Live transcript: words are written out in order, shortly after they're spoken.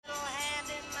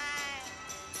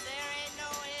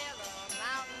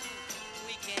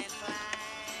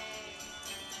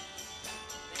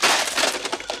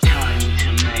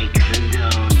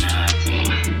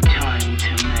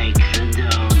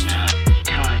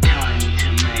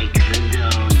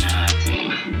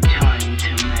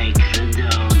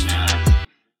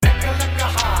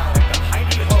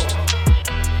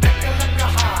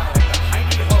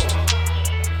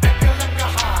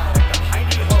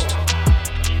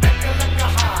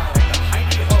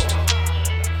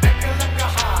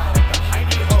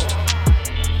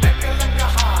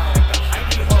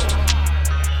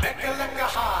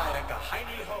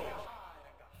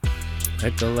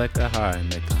leka hi,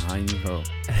 meka heiny ho.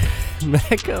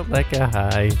 Mecca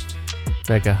hi,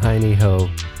 Mecca heiny ho.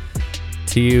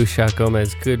 To you, Shaq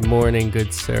Gomez, good morning,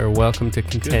 good sir. Welcome to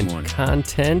Content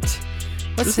Content.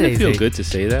 Doesn't it feel good to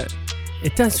say that?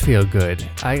 It does feel good.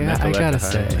 I gotta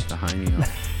say. Meka heiny ho.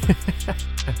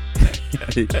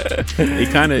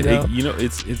 It kind of,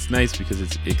 it's nice because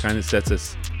it kind of sets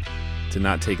us to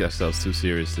not take ourselves too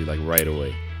seriously, like right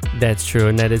away. That's true,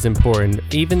 and that is important.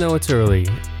 Even though it's early,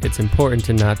 it's important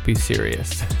to not be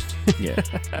serious. Yeah,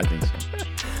 I think so.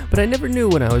 But I never knew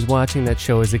when I was watching that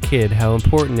show as a kid how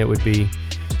important it would be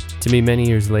to me many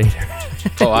years later.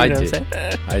 Oh, I did.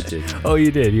 I did. Man. Oh,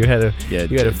 you did. You had a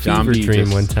fever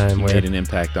dream one time where made an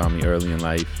impact on me early in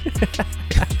life.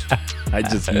 I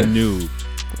just knew.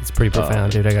 It's pretty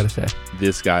profound, dude. I gotta say,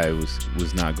 this guy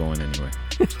was not going anywhere.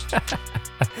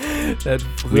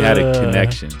 We had a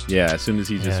connection. Yeah, as soon as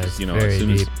he as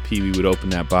soon as Pee Wee would open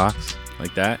that box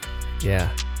like that. Yeah.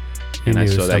 And I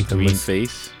saw that green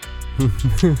face.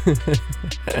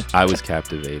 I was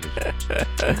captivated.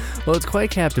 Well, it's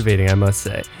quite captivating, I must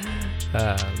say.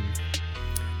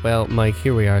 Well, Mike,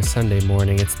 here we are, Sunday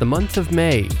morning. It's the month of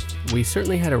May. We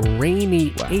certainly had a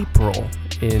rainy April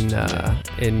in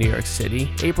New York City.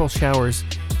 April showers,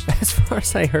 as far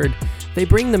as I heard, they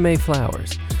bring the May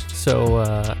flowers. So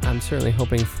I'm certainly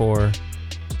hoping for...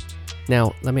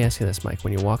 Now, let me ask you this, Mike.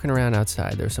 When you're walking around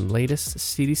outside, there's some latest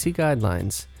CDC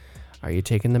guidelines. Are you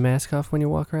taking the mask off when you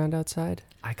walk around outside?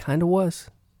 I kind of was.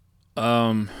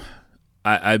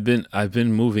 I've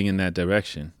been moving in that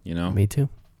direction, you know. Me too.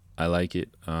 I like it.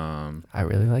 I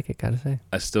really like it, gotta say.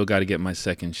 I still got to get my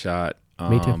second shot.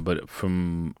 Me too. But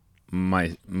from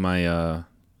my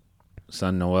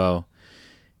son Noel,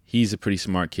 he's a pretty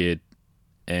smart kid,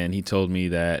 and he told me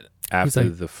that after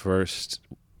the first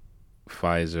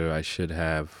Pfizer, I should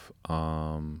have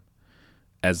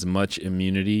as much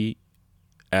immunity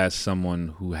as someone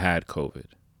who had COVID.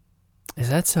 Is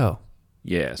that so?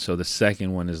 Yeah. So the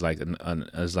second one is like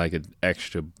an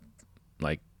extra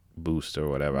like boost or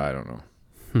whatever. I don't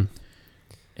know.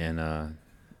 And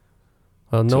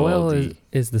well, Noel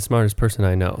is the smartest person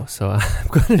I know, so I'm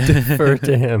going to defer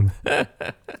to him.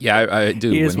 Yeah, I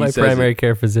do. He is my primary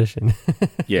care physician.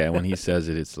 Yeah, when he says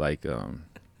it, it's like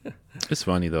it's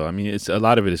funny though. I mean, it's a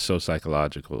lot of it is so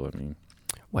psychological. I mean.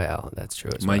 Well, that's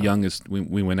true. My youngest,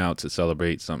 we went out to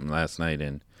celebrate something last night,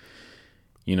 and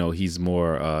he's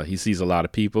more. He sees a lot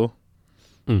of people,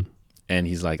 and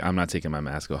he's like, "I'm not taking my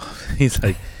mask off." He's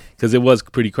like, because it was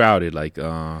pretty crowded. Like,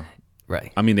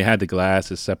 right. I mean, they had the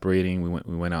glasses separating.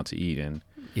 We went out to eat, and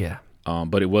yeah.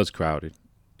 But it was crowded.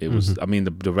 It was. I mean,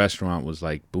 the restaurant was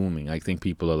like booming. I think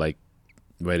people are like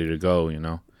ready to go.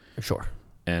 Sure.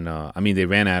 And I mean, they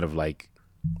ran out of like.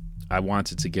 I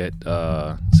wanted to get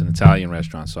it's an Italian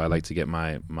restaurant, so I like to get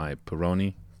my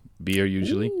Peroni beer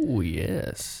usually. Oh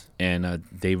yes. And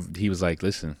he was like,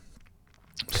 "Listen,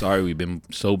 sorry, we've been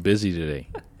so busy today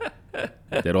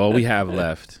that all we have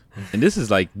left." And this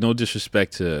is like no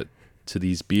disrespect to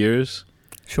these beers,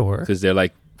 sure, because they're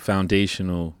like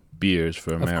foundational beers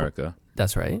for America.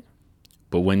 That's right.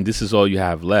 But when this is all you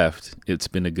have left, it's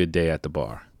been a good day at the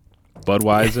bar.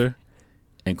 Budweiser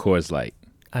and Coors Light.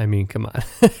 I mean, come on.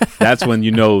 That's when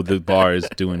the bar is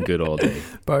doing good all day.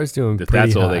 Bar's doing pretty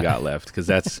That's all high. they got left. Because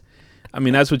that's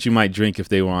what you might drink if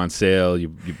they were on sale.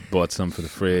 You bought some for the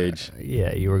fridge.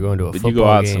 Yeah, you were going to a football game. But you go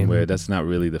out game. somewhere, that's not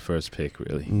really the first pick,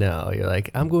 really. No, you're like,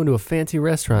 I'm going to a fancy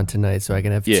restaurant tonight so I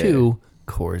can have 2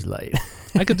 Coors Light.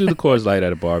 I could do the Coors Light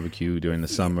at a barbecue during the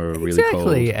summer, really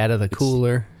cold. Exactly, out of the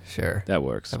cooler. Sure. That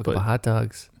works. Have a couple hot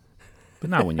dogs. But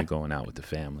not when you're going out with the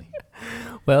family.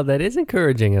 Well, that is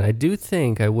encouraging, and I do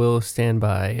think I will stand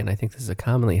by, and I think this is a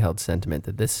commonly held sentiment,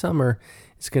 that this summer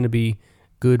is going to be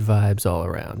good vibes all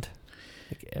around.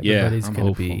 Like everybody's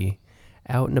going to be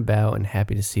out and about and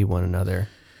happy to see one another.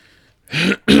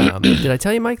 Did I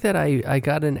tell you, Mike, that I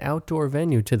got an outdoor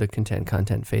venue to the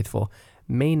Content Faithful?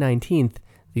 May 19th,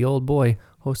 the old boy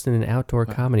hosting an outdoor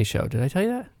comedy show. Did I tell you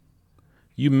that?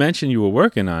 You mentioned you were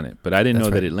working on it, but I didn't know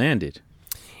that it landed.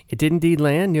 It did indeed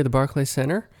land near the Barclays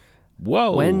Center.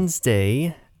 Whoa.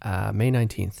 Wednesday, May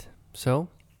 19th. So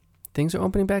things are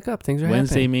opening back up. Things are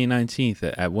Wednesday, happening. May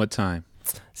 19th. At what time?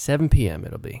 7 p.m.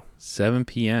 it'll be. 7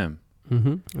 p.m.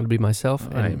 Mm-hmm. It'll be myself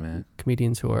and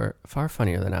comedians who are far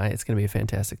funnier than I. It's going to be a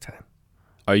fantastic time.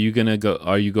 Are you going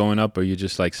up, or are you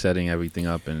just like setting everything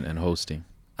up and hosting?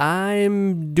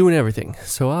 I'm doing everything.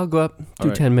 So I'll go up,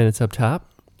 do 10 minutes up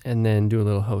top, and then do a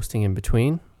little hosting in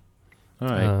between. All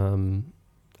right.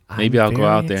 Maybe I'll go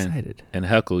out there and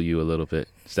heckle you a little bit.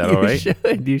 Is that all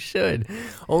right? You should.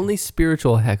 Only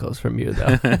spiritual heckles from you,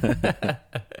 though.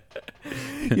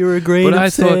 You're a grain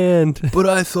of sand. But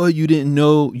I thought you didn't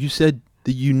know. You said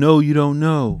that you don't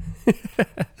know.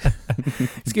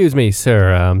 Excuse me,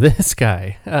 sir. This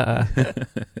guy.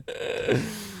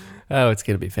 Oh, it's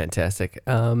going to be fantastic.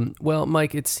 Well,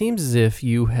 Mike, it seems as if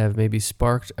you have maybe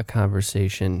sparked a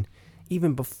conversation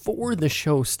even before the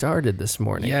show started this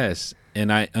morning. Yes,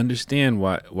 and I understand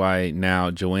why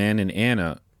now Joanne and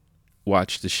Anna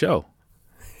watch the show.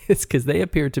 It's because they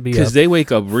appear to be because they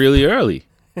wake up really early.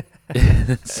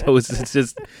 So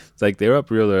it's like they're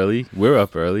up real early. We're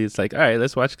up early. It's like, all right,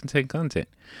 let's watch content.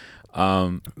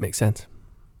 Makes sense.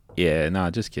 Yeah, no,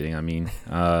 just kidding. I mean,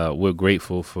 we're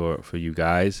grateful for you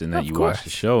guys and that you watch the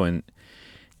show, and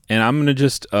I'm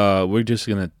gonna we're just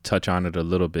gonna touch on it a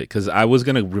little bit because I was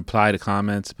gonna reply to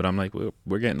comments, but I'm like,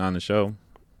 we're getting on the show.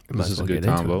 This is a good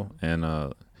combo,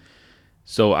 and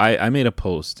so I made a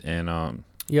post, and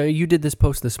yeah, you did this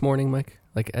post this morning, Mike.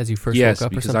 Like as you first woke up or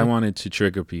something? Yes, because I wanted to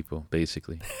trigger people,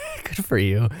 basically. Good for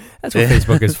you. That's what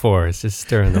Facebook is for. It's just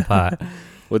stirring the pot.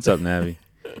 What's up, Navi?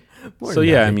 So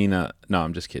yeah, I mean, no,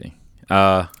 I'm just kidding.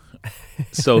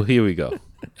 So here we go.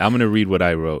 I'm gonna read what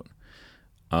I wrote.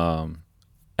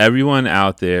 Everyone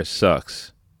out there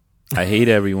sucks. I hate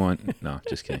everyone. No,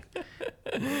 just kidding.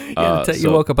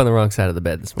 You woke up on the wrong side of the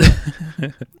bed this morning.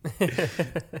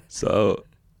 So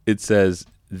it says,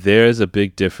 there's a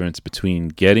big difference between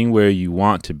getting where you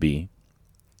want to be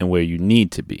and where you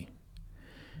need to be.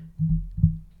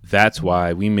 That's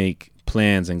why we make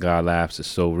plans and God laughs is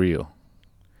so real.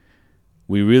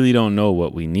 We really don't know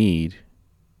what we need.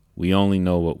 We only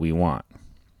know what we want.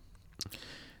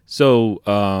 So,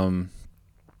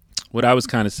 what I was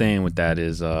kind of saying with that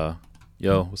is, yo,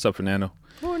 what's up, Fernando?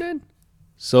 Morning.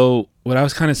 So what I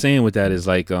was kind of saying with that is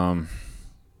like, I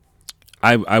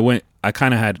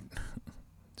kind of had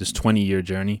this 20-year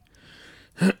journey,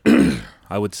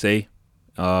 I would say.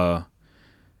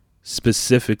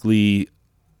 Specifically,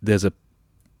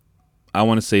 I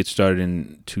want to say it started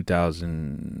in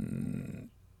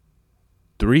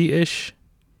 2003-ish,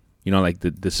 like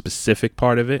the specific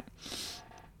part of it.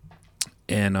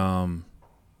 And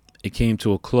it came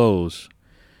to a close.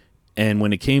 And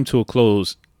when it came to a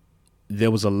close, there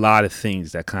was a lot of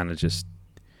things that kind of just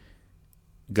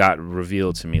got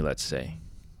revealed to me, let's say,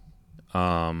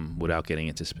 without getting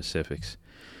into specifics.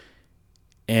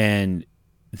 And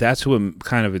that's what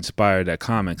kind of inspired that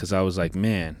comment, because I was like,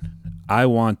 man, I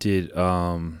wanted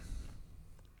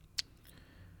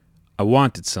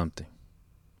something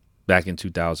back in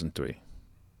 2003.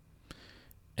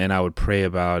 And I would pray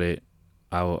about it.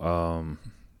 And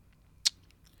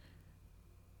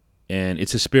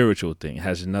it's a spiritual thing. It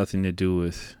has nothing to do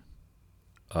with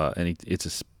it's a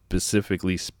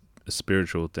specifically a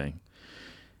spiritual thing.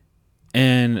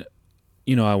 And,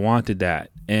 I wanted that.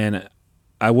 And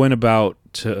I went about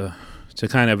to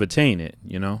kind of attain it,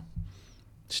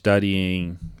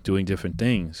 studying, doing different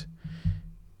things,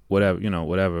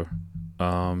 whatever.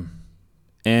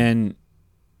 And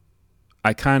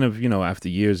I kind of, after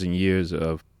years and years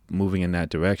of moving in that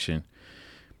direction,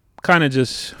 kind of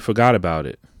just forgot about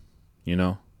it,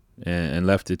 and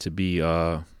left it to be,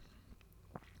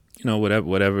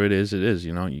 whatever it is,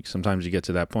 sometimes you get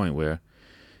to that point where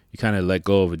you kind of let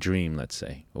go of a dream, let's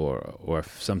say, or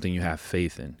something you have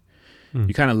faith in.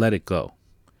 You kind of let it go.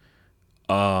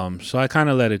 So I kind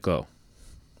of let it go.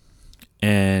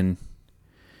 And,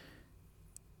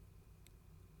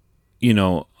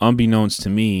 unbeknownst to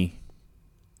me,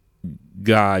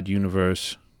 God,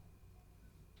 universe,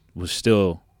 was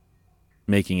still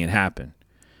making it happen.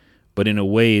 But in a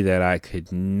way that I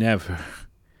could never,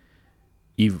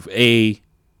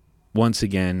 once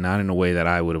again, not in a way that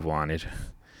I would have wanted.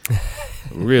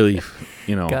 Really,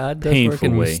 God does painful work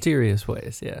in way. Mysterious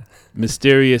ways, yeah.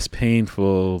 Mysterious,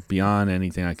 painful, beyond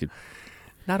anything I could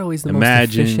not always the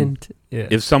imagine. Most efficient. Yeah.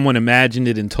 If someone imagined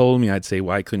it and told me, I'd say,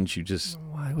 why couldn't you just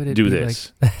do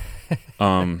this? Like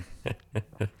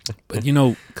But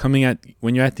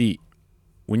when you're at the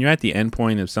end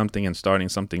point of something and starting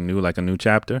something new, like a new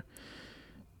chapter,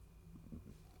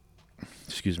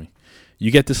 excuse me,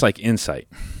 you get this like insight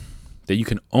that you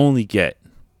can only get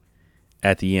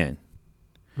at the end.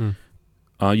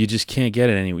 You just can't get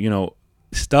it anywhere.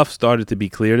 Stuff started to be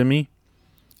clear to me,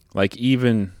 like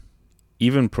even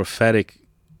prophetic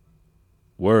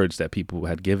words that people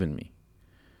had given me,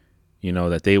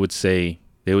 that they would say,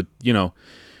 because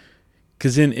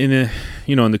in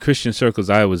the Christian circles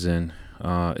I was in,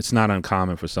 it's not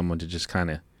uncommon for someone to just kind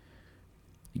of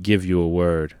give you a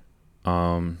word.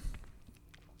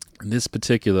 This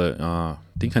particular, I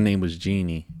think her name was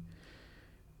Jeannie.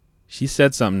 She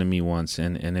said something to me once,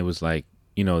 and it was like,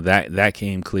 that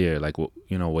came clear, like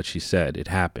what she said, it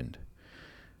happened.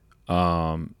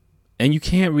 And you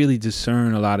can't really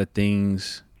discern a lot of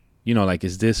things, you know, like,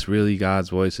 is this really God's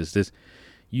voice? Is this,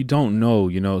 you don't know,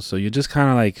 you know, so you're just kind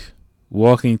of like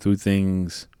walking through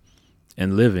things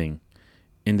and living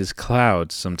in this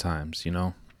cloud sometimes, you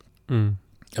know.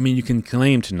 I mean, you can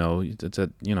claim to know, it's a,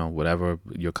 you know, whatever,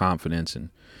 your confidence and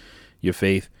your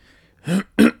faith.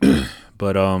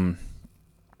 But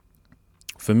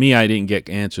for me, I didn't get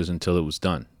answers until it was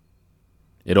done.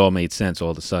 It all made sense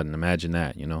all of a sudden. Imagine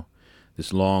that, you know,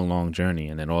 this long journey.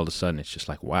 And then all of a sudden it's just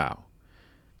like, wow,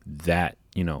 that,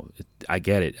 you know, I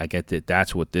get it. I get that.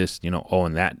 That's what this, you know, oh,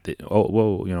 and that, oh,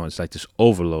 whoa, you know, it's like this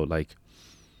overload. Like,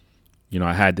 you know,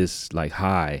 I had this like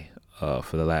high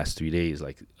for the last 3 days,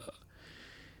 like,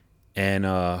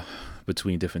 and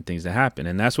between different things that happen.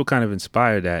 And that's what kind of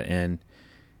inspired that. And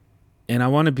I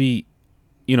want to be,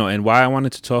 you know, and why I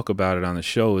wanted to talk about it on the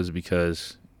show is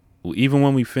because even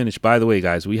when we finished, by the way,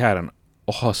 guys, we had an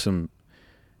awesome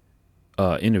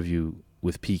interview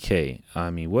with PK. I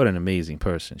mean, what an amazing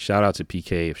person. Shout out to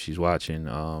PK if she's watching.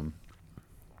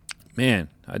 Man,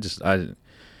 I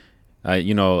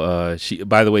you know, she,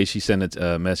 by the way, she sent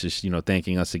a message, you know,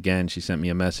 thanking us again. She sent me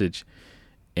a message,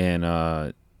 and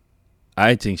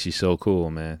I think she's so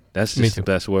cool, man. That's just the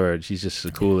best word. She's just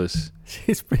the coolest.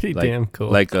 She's pretty damn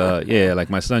cool. Like, yeah, like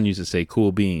my son used to say,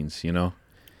 cool beans, you know?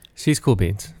 She's cool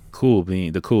beans. Cool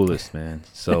bean, the coolest, man.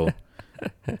 So,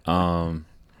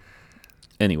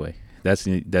 anyway, that's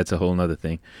a whole nother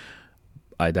thing.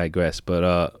 I digress.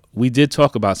 But we did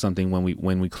talk about something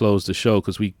when we closed the show,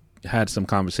 because we had some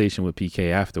conversation with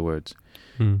PK afterwards.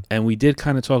 And we did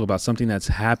kind of talk about something that's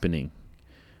happening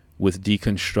with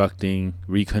deconstructing,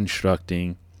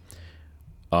 reconstructing.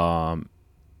 And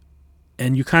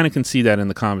you kind of can see that in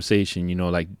the conversation, you know,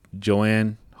 like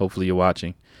Joanne, hopefully you're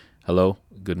watching. Hello,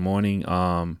 good morning.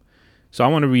 So I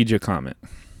want to read your comment.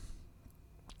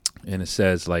 And it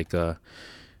says, like,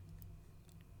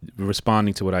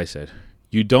 responding to what I said,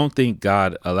 you don't think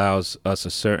God allows us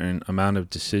a certain amount of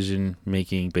decision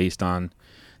making based on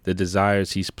the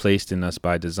desires he's placed in us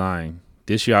by design.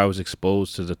 This year I was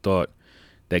exposed to the thought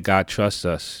that God trusts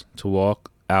us to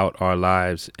walk out our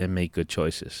lives and make good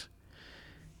choices.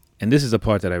 And this is the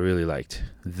part that I really liked.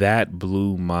 That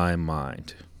blew my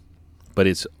mind. But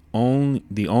it's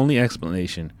the only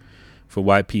explanation for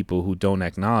why people who don't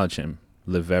acknowledge him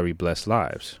live very blessed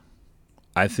lives.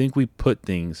 I think we put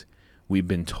things we've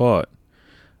been taught.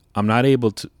 I'm not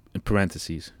able to, in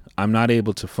parentheses, I'm not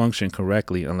able to function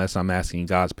correctly unless I'm asking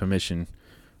God's permission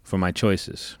for my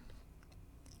choices.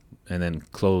 And then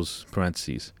close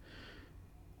parentheses.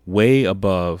 Way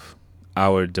above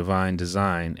our divine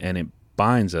design, and it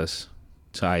binds us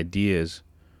to ideas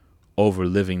over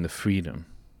living the freedom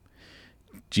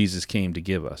Jesus came to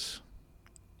give us.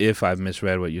 If I've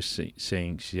misread what you're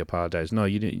saying, she apologized. No,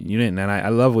 you didn't. And I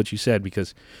love what you said,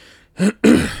 because,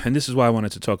 and this is why I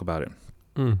wanted to talk about it.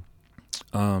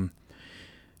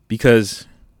 Because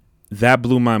that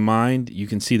blew my mind. You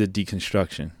can see the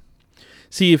deconstruction.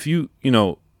 See, if you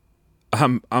know,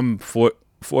 I'm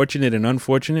fortunate and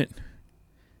unfortunate,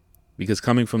 because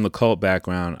coming from the cult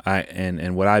background,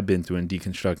 and what I've been through in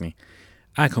deconstructing,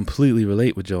 I completely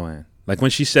relate with Joanne. Like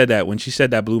when she said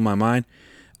that blew my mind,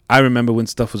 I remember when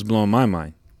stuff was blowing my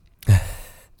mind,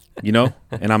 you know?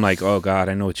 And I'm like, oh God,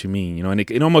 I know what you mean, you know? And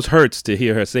it almost hurts to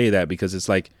hear her say that, because it's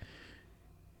like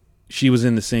she was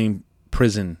in the same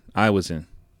prison I was in,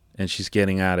 and she's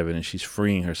getting out of it, and she's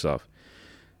freeing herself.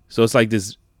 So it's like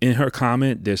this, in her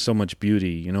comment, there's so much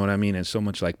beauty, you know what I mean? And so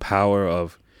much like power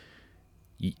of,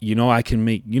 you know, I can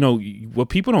make, you know, what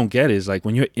people don't get is like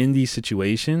when you're in these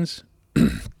situations,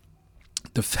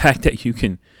 the fact that you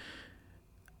can,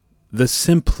 the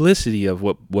simplicity of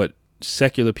what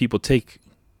secular people take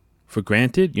for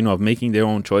granted, you know, of making their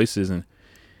own choices, and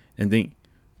think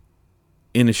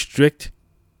in a strict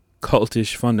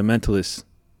cultish fundamentalist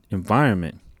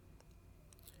environment,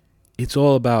 it's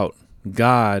all about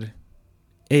God,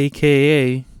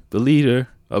 aka the leader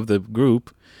of the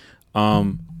group,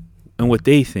 and what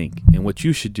they think and what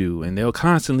you should do, and they'll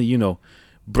constantly, you know,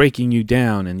 breaking you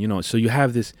down, and you know, so you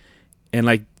have this, and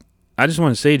like, I just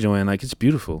want to say, Joanne, like, it's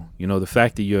beautiful, you know, the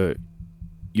fact that you're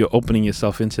opening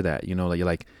yourself into that, you know, like, you're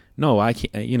like, no, I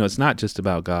can't, you know, it's not just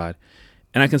about God.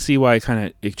 And I can see why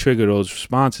it triggered those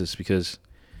responses, because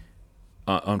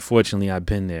unfortunately I've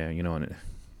been there, you know, and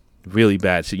really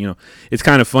bad shit. You know, it's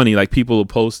kind of funny, like people will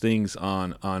post things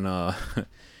on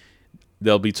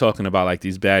they'll be talking about like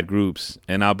these bad groups,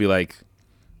 and I'll be like,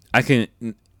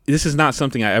 this is not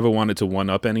something I ever wanted to one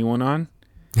up anyone on,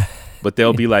 but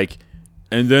they'll be like,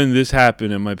 and then this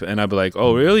happened, and I'd be like,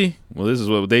 oh really? Well, this is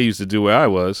what they used to do where I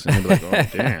was, and they'd be like,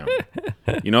 oh damn,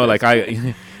 you know, like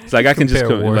It's like I can just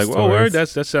come like, "Oh, word, that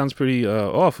sounds pretty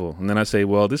awful," and then I say,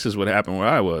 "Well, this is what happened where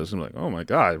I was." I'm like, "Oh my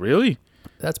God, really?"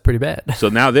 That's pretty bad. So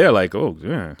now they're like, "Oh,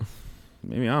 yeah,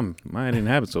 maybe mine didn't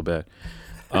have it so bad,"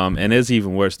 and it's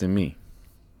even worse than me,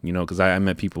 because I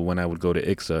met people when I would go to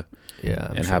ICSA,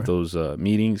 and have those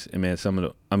meetings, and man,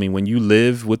 when you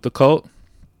live with the cult,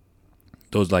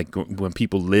 those like when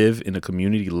people live in a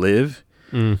community, you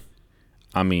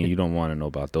don't want to know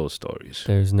about those stories.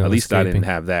 There's no. At least escaping. I didn't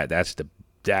have that.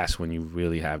 That's when you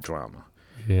really have drama.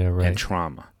 Yeah, right. And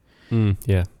trauma.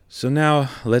 Yeah. So now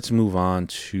let's move on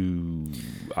to.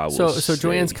 So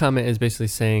Joanne's comment is basically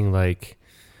saying like,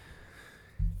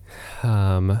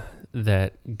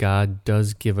 that God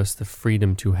does give us the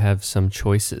freedom to have some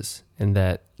choices, and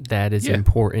that is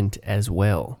important as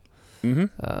well.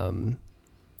 Mm-hmm.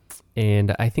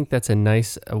 And I think that's a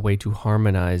nice way to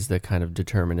harmonize the kind of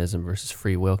determinism versus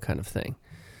free will kind of thing.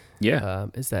 Yeah.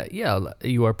 Is that,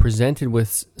 you are presented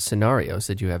with scenarios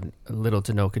that you have little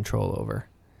to no control over.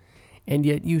 And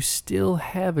yet you still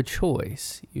have a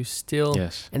choice.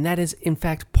 Yes. And that is, in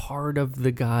fact, part of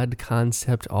the God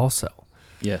concept also.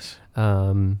 Yes.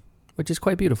 Which is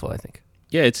quite beautiful, I think.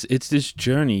 Yeah, it's this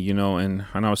journey, and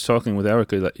I was talking with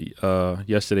Erica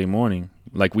yesterday morning.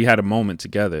 Like we had a moment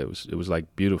together. It was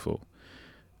like beautiful,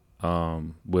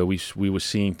 where we were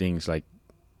seeing things like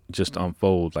just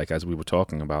unfold, like as we were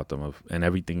talking about them, and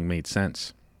everything made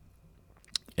sense.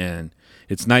 And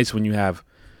it's nice when you have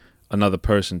another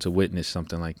person to witness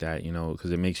something like that,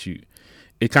 because it makes you.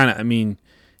 It kind of,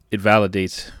 it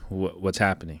validates what's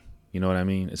happening. You know what I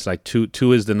mean? It's like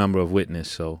two is the number of witness,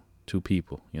 so two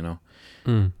people,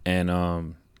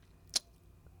 and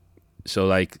so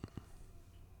like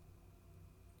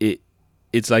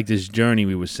it's like this journey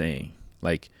we were saying,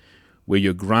 like where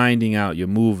you're grinding out, you're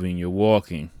moving, you're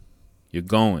walking, you're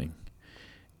going,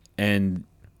 and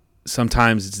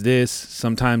sometimes it's this,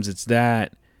 sometimes it's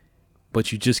that,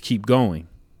 but you just keep going,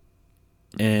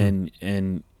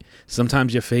 and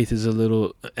sometimes your faith is a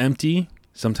little empty,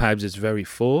 sometimes it's very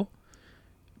full.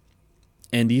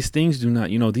 And these things do not,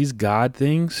 these God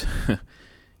things,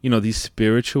 these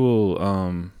spiritual,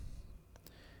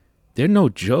 they're no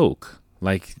joke.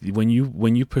 Like when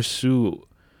you pursue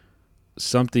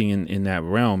something in that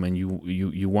realm, and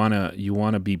you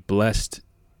wanna be blessed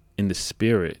in the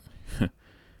spirit.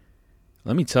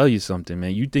 Let me tell you something,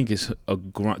 man. You think it's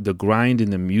the grind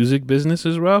in the music business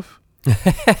is rough?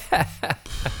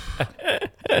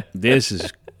 This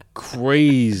is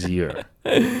crazier.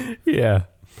 Yeah.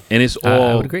 And it's all.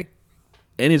 I would agree.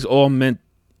 And it's all meant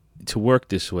to work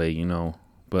this way,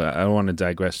 But I don't want to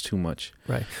digress too much.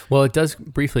 Right. Well, it does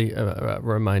briefly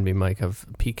remind me, Mike, of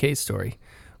PK's story,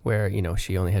 where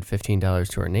she only had $15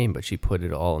 to her name, but she put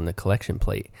it all in the collection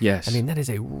plate. Yes. That is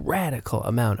a radical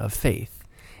amount of faith,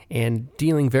 and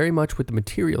dealing very much with the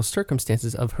material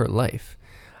circumstances of her life,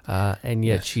 and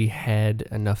yet she had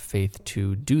enough faith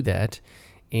to do that,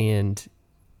 and.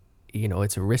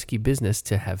 It's a risky business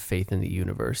to have faith in the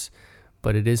universe,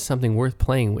 but it is something worth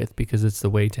playing with because it's the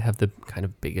way to have the kind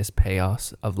of biggest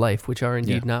payoffs of life, which are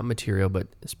indeed not material but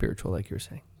spiritual, like you're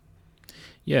saying.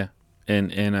 Yeah,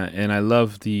 and I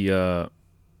love the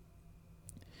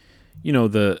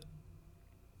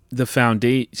the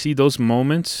foundation. See those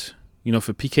moments.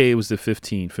 For PK it was the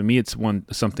 15. For me it's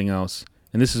something else,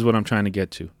 and this is what I'm trying to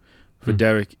get to. For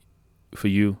Derek, for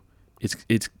you,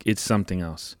 it's something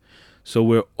else. So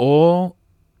we're all,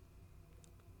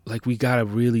 like, we got to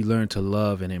really learn to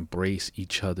love and embrace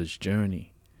each other's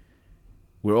journey.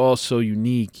 We're all so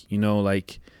unique, and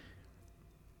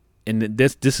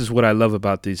this is what I love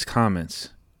about these comments,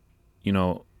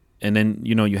 and then,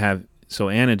 you have, so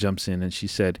Anna jumps in and she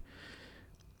said,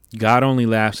 God only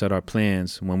laughs at our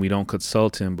plans when we don't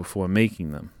consult him before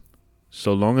making them.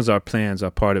 So long as our plans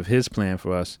are part of his plan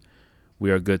for us,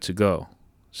 we are good to go.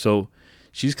 So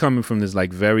she's coming from this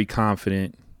like very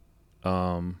confident,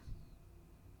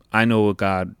 I know what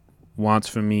God wants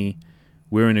for me.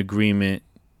 We're in agreement.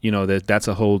 That's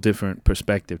a whole different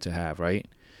perspective to have, right?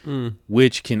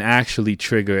 Which can actually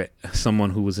trigger someone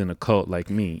who was in a cult like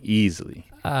me easily.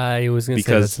 I was going to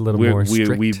say that's a little more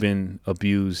strict. We've been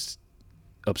abused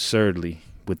absurdly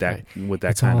with that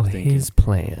it's kind all of thinking. His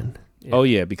plan. Yeah. Oh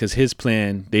yeah, because his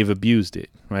plan, they've abused it,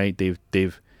 right?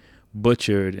 They've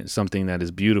butchered something that is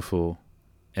beautiful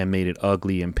and made it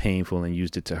ugly and painful and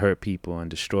used it to hurt people and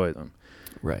destroy them.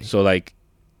 Right. So like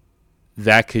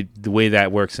the way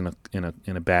that works in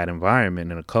a bad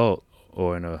environment, in a cult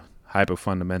or in a hyper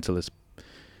fundamentalist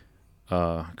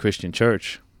Christian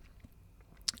church,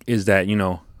 is that,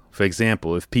 for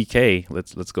example, if PK,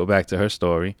 let's go back to her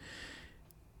story.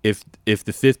 If the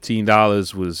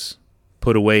 $15 was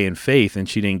put away in faith and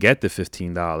she didn't get the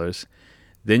 $15,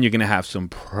 then you're going to have some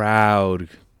proud,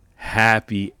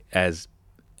 happy as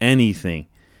anything,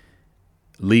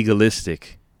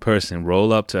 legalistic person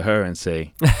roll up to her and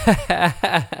say,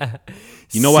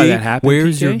 you know why that happened,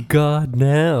 where's PK? your God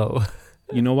now?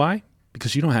 You know why?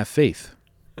 Because you don't have faith.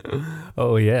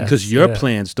 Oh, yeah. Because your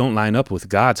plans don't line up with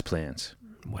God's plans.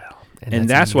 Well, and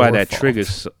that's why that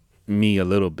triggers me a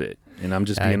little bit. And I'm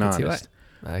just being honest.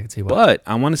 I can see why. But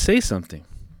I want to say something.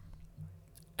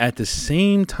 At the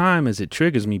same time as it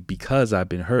triggers me, because I've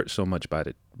been hurt so much by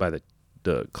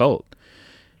the cult,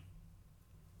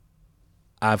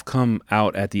 I've come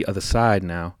out at the other side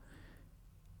now,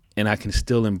 and I can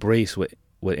still embrace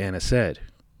what Anna said,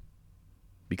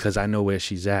 because I know where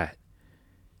she's at.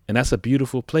 And that's a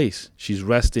beautiful place. She's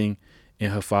resting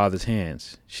in her Father's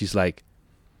hands. She's like,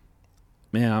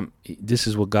 man, this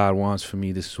is what God wants for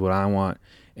me. This is what I want.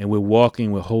 And we're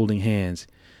walking, we're holding hands.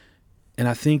 And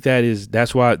I think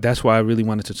that's why I really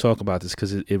wanted to talk about this,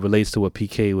 because it relates to what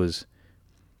PK was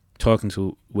talking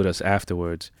with us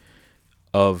afterwards.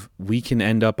 Of we can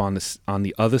end up on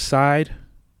the other side.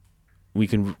 We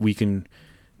can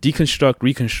deconstruct,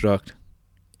 reconstruct,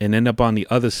 and end up on the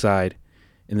other side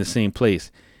in the same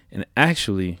place. And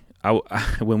actually,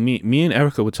 when me and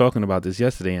Erica were talking about this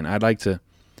yesterday, and I'd like to,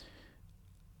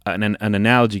 an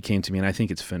analogy came to me, and I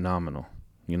think it's phenomenal.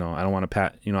 You know, I don't want to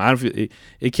pat. You know, I don't feel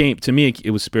it came to me.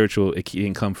 It was spiritual. It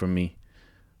didn't come from me.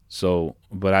 So,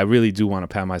 but I really do want to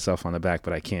pat myself on the back,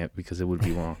 but I can't, because it would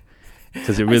be wrong.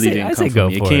 Because it really didn't come from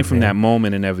me. It came from that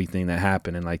moment and everything that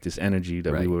happened, and like this energy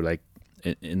that we were like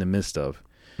in the midst of.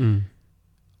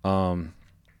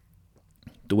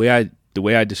 The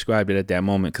way I described it at that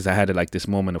moment, because I had like this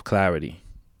moment of clarity,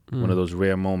 one of those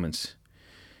rare moments,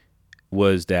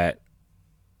 was that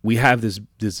we have this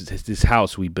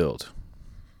house we build.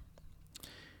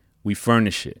 We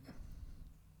furnish it.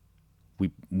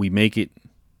 We make it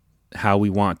how we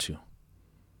want to,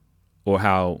 or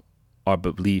how our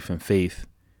belief and faith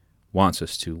wants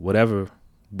us to, whatever,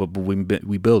 but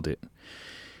we build it.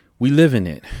 We live in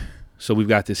it. So we've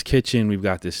got this kitchen, we've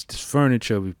got this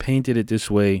furniture, we painted it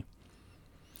this way.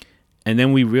 And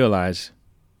then we realize,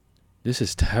 this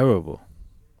is terrible.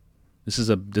 This is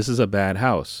a bad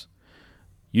house.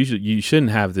 You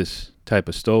shouldn't have this type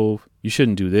of stove. You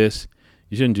shouldn't do this.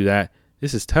 You shouldn't do that.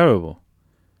 This is terrible.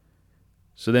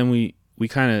 So then we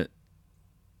kind of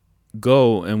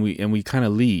go and we kind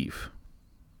of leave.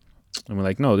 And we're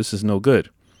like, no, this is no good.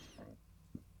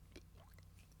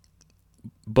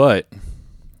 But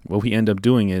what we end up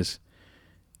doing is,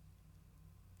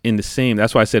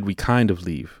 that's why I said we kind of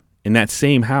leave. In that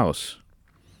same house,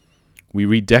 we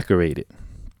redecorate it.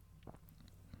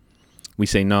 We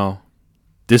say, no,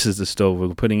 this is the stove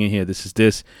we're putting in here. This is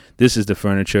the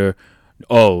furniture.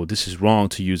 Oh, this is wrong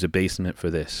to use a basement for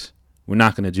this. We're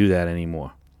not going to do that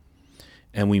anymore.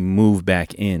 And we move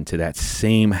back into that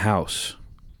same house.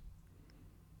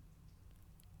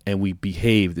 And we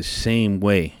behave the same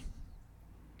way.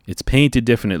 It's painted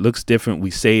different. It looks different.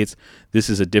 We say this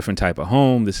is a different type of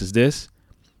home. This is this.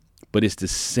 But it's the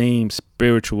same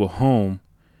spiritual home.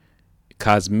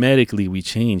 Cosmetically, we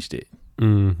changed it.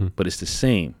 Mm-hmm. But it's the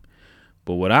same.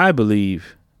 But what I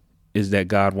believe is that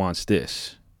God wants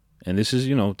this. And this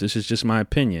is just my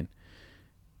opinion.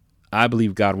 I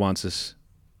believe God wants us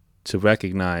to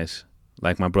recognize,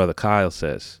 like my brother Kyle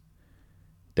says,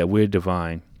 that we're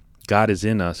divine. God is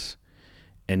in us,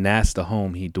 and that's the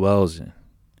home he dwells in.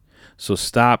 So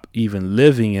stop even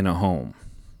living in a home.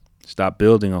 Stop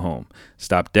building a home.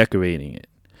 Stop decorating it.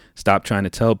 Stop trying to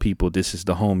tell people this is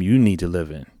the home you need to live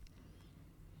in.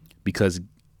 Because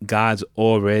God's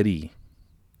already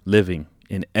living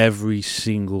in every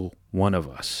single one of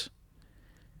us.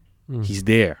 He's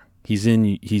there. He's in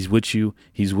you. He's with you.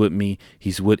 He's with me.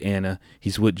 He's with Anna.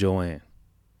 He's with Joanne.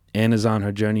 Anna's on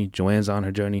her journey. Joanne's on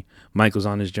her journey. Michael's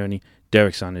on his journey.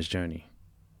 Derek's on his journey.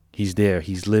 He's there.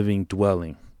 He's living,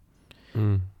 dwelling.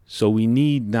 So we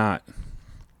need not,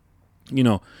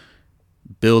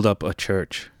 build up a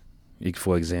church,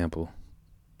 for example.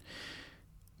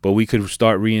 But we could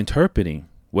start reinterpreting.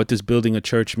 What does building a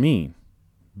church mean?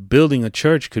 Building a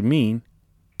church could mean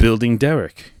building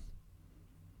Derek.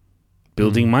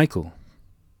 Building Michael.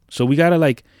 So we got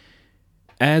to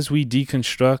as we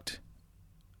deconstruct,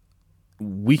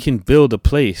 we can build a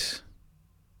place,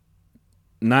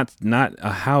 not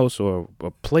a house or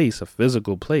a place, a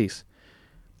physical place,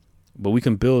 but we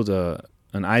can build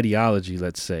an ideology,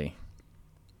 let's say,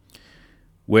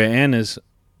 where Anna's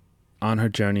on her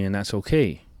journey, and that's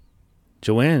okay.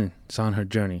 Joanne's on her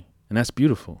journey, and that's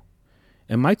beautiful.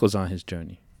 And Michael's on his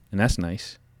journey, and that's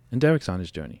nice. And Derek's on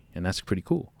his journey, and that's pretty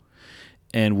cool.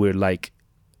 and we're like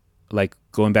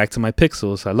going back to my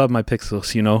pixels. I love my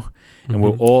pixels, you know, and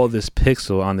we're all this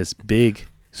pixel on this big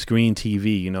screen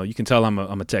TV. You know, you can tell I'm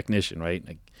a technician, right?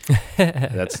 Like,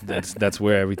 that's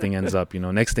where everything ends up. You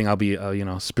know, next thing I'll be you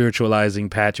know, spiritualizing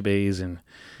patch bays and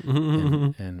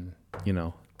you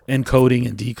know, encoding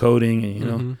and decoding and you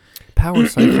know, power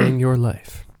cycling your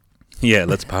life. Yeah,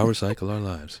 let's power cycle our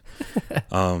lives.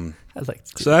 I like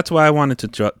to. So that's why I wanted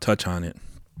to touch on it.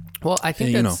 Well, I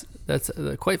think that's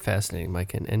quite fascinating,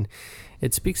 Mike, and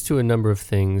it speaks to a number of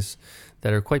things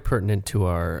that are quite pertinent to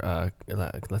our,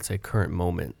 let's say, current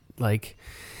moment. Like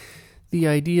the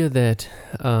idea that,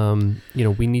 you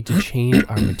know, we need to change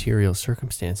our material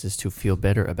circumstances to feel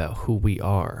better about who we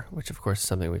are, which, of course, is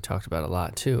something we talked about a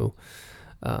lot, too,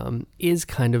 is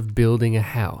kind of building a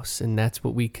house. And that's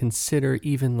what we consider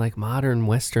even like modern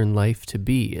Western life to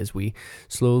be, as we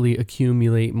slowly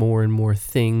accumulate more and more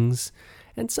things.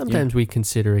 And sometimes we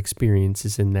consider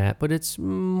experiences in that, but it's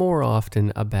more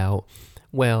often about,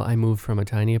 well, I moved from a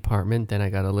tiny apartment, then I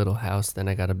got a little house, then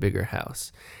I got a bigger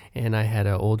house. And I had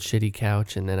an old shitty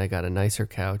couch, and then I got a nicer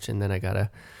couch, and then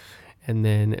and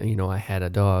then, you know, I had a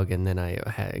dog, and then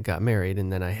I got married,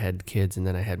 and then I had kids, and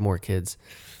then I had more kids.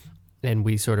 And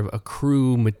we sort of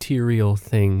accrue material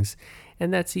things.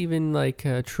 And that's even like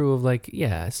true of like,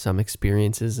 yeah, some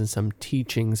experiences and some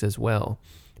teachings as well.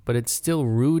 But it's still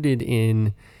rooted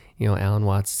in, you know, Alan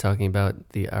Watts talking about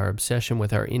our obsession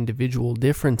with our individual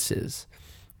differences,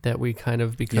 that we kind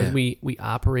of, because we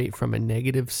operate from a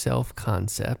negative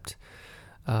self-concept,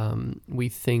 we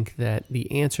think that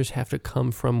the answers have to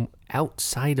come from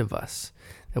outside of us,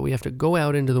 that we have to go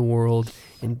out into the world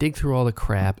and dig through all the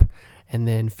crap and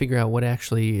then figure out what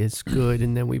actually is good,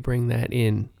 and then we bring that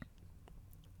in.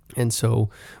 And so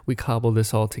we cobble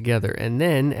this all together. And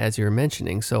then, as you're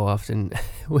mentioning, so often,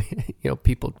 you know,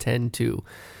 people tend to,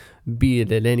 be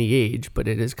it at any age, but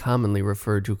it is commonly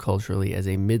referred to culturally as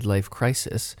a midlife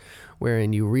crisis,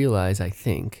 wherein you realize, I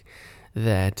think,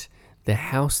 that the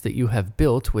house that you have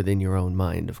built within your own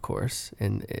mind, of course,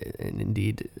 and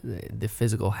indeed the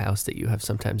physical house that you have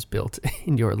sometimes built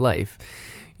in your life,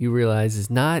 you realize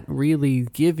is not really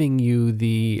giving you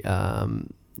the,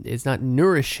 it's not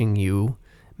nourishing you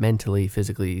mentally,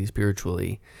 physically,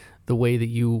 spiritually, the way that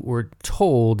you were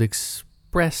told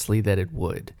expressly that it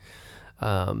would.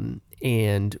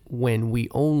 And when we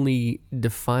only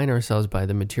define ourselves by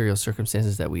the material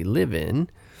circumstances that we live in,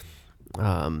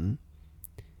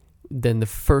 then the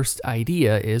first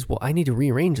idea is, well, I need to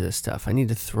rearrange this stuff. I need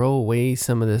to throw away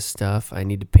some of this stuff. I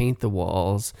need to paint the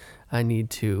walls. I need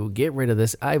to get rid of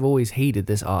this. I've always hated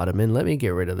this ottoman. Let me get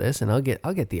rid of this, and I'll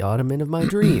get the ottoman of my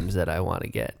dreams that I want to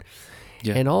get.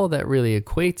 Yeah. And all that really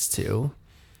equates to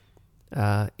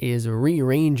is a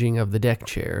rearranging of the deck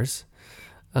chairs.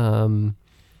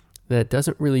 That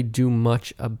doesn't really do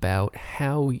much about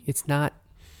how it's not.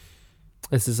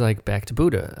 This is like back to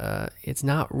Buddha. It's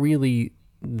not really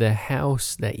the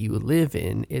house that you live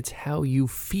in. It's how you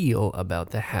feel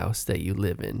about the house that you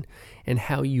live in, and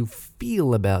how you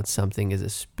feel about something is a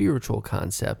spiritual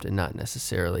concept and not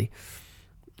necessarily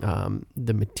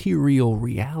the material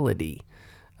reality.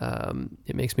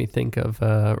 It makes me think of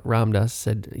Ram Dass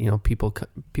said, you know, people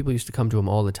used to come to him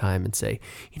all the time and say,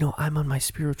 you know, I'm on my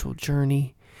spiritual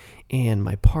journey, and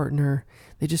my partner,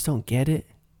 they just don't get it,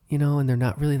 you know, and they're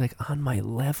not really like on my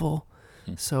level.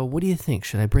 So what do you think?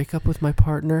 Should I break up with my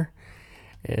partner?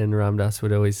 And Ram Dass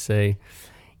would always say,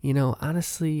 you know,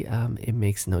 honestly, it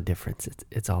makes no difference.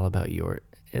 It's all about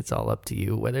it's all up to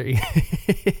you whether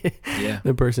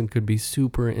the person could be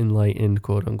super enlightened,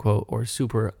 quote unquote, or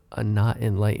super not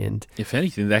enlightened. If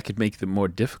anything, that could make the more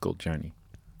difficult journey.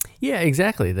 Yeah,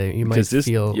 exactly. You might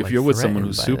feel if you're with someone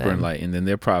who's super enlightened, then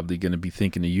they're probably going to be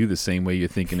thinking of you the same way you're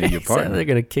thinking of your partner. Exactly. They're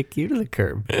going to kick you to the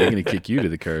curb. They're going to kick you to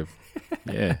the curb.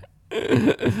 Yeah.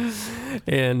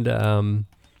 And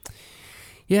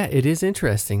it is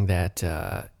interesting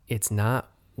that it's not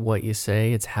what you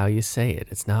say, it's how you say it.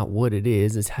 It's not what it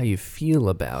is, it's how you feel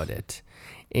about it.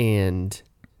 And,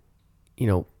 you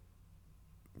know,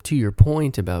 to your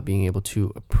point about being able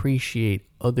to appreciate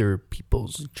other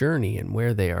people's journey and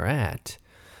where they are at,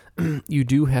 you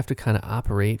do have to kind of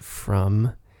operate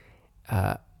from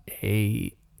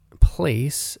a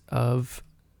place of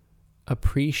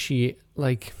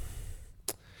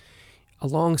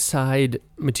alongside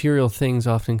material things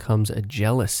often comes a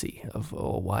jealousy of,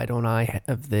 oh, why don't I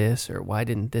have this, or why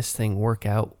didn't this thing work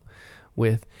out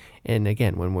with. And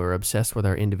again, when we're obsessed with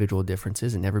our individual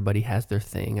differences and everybody has their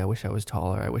thing, I wish I was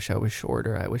taller, I wish I was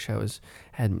shorter, I wish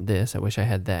had this, I wish I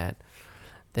had that,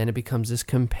 then it becomes this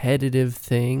competitive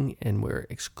thing, and we're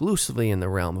exclusively in the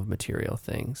realm of material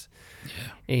things.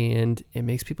 Yeah. And it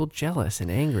makes people jealous and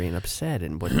angry and upset.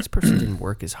 And this person didn't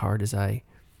work as hard as I.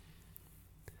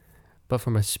 But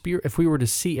from a if we were to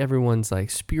see everyone's like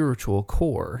spiritual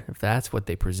core, if that's what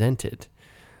they presented,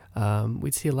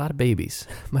 we'd see a lot of babies,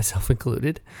 myself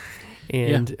included.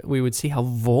 And we would see how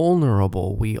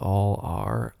vulnerable we all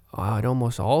are at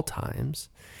almost all times,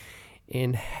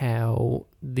 and how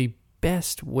the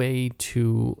best way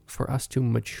for us to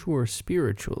mature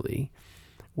spiritually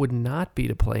would not be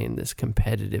to play in this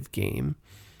competitive game.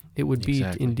 It would be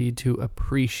indeed to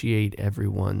appreciate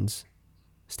everyone's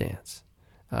stance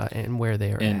and where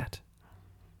they are at.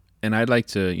 And I'd like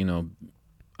to,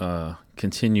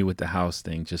 continue with the house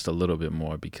thing just a little bit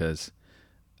more, because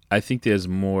I think there's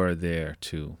more there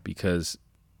too, because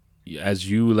as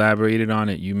you elaborated on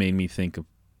it, you made me think of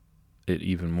it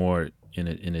even more in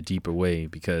a deeper way,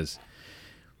 because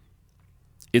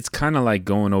it's kind of like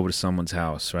going over to someone's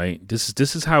house, right?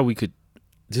 This is how we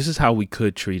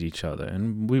could treat each other,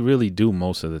 and we really do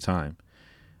most of the time,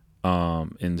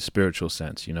 in the spiritual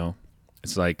sense.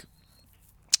 It's like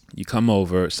you come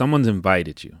over, someone's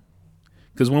invited you,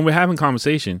 because when we're having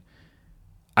conversation,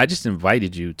 I just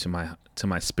invited you to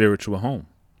my spiritual home.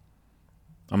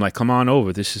 I'm like, come on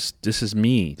over. This is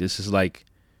me. This is like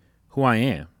who I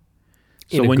am.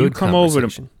 So when you come over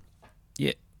to,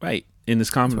 yeah, right, in this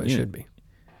conversation, that's what it should be.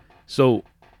 So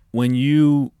when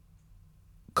you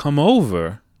come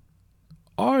over,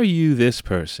 are you this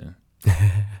person?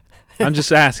 I'm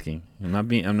just asking.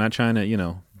 I'm not trying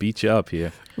to, beat you up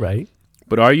here. Right.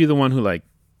 But are you the one who like,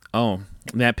 oh,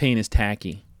 that paint is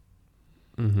tacky.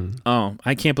 Mm-hmm. Oh,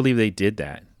 I can't believe they did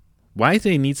that. Why do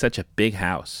they need such a big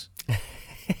house?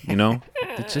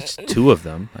 It's just two of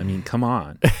them. I mean, come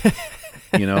on.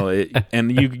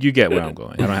 And you get where I'm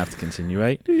going. I don't have to continue,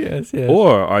 right? Yes.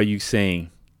 Or are you saying,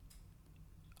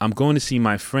 I'm going to see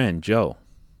my friend Joe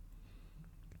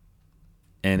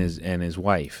and his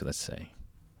wife, let's say.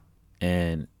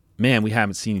 And man, we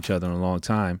haven't seen each other in a long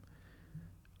time.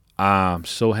 I'm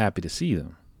so happy to see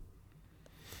them.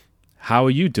 How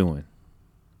are you doing?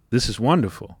 This is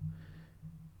wonderful.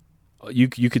 You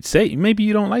could say, maybe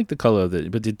you don't like the color of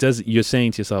it, but it does. You're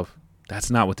saying to yourself,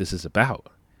 that's not what this is about.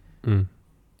 Mm.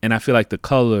 And I feel like the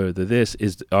color,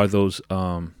 are those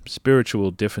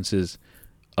spiritual differences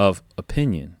of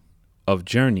opinion, of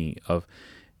journey, of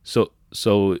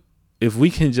so if we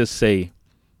can just say,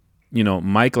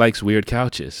 Mike likes weird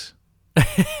couches,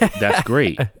 that's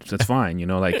great. That's fine.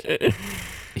 Like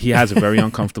he has a very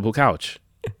uncomfortable couch.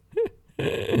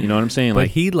 You know what I'm saying? But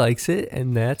like he likes it,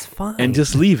 and that's fine. And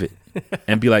just leave it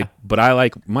and be like, but I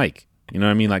like Mike. You know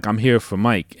what I mean? Like, I'm here for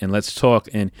Mike, and let's talk.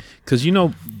 And because,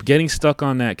 getting stuck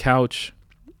on that couch,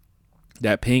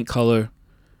 that paint color,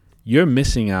 you're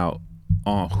missing out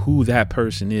on who that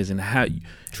person is and how.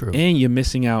 True. And you're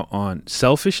missing out on,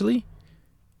 selfishly,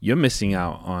 you're missing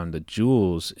out on the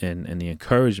jewels and the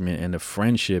encouragement and the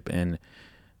friendship and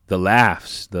the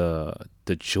laughs, the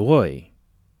joy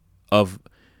of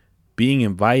being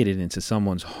invited into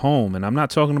someone's home. And I'm not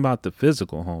talking about the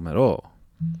physical home at all.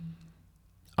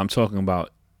 I'm talking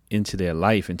about into their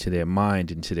life, into their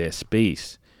mind, into their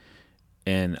space.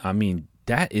 And I mean,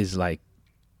 that is like,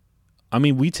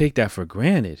 we take that for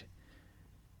granted.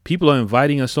 People are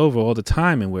inviting us over all the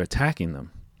time and we're attacking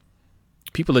them.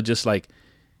 People are just like,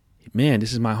 man,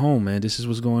 this is my home, man. This is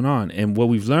what's going on. And what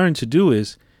we've learned to do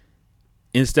is,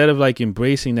 instead of like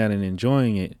embracing that and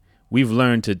enjoying it, we've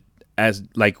learned to, as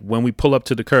like when we pull up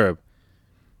to the curb,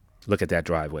 look at that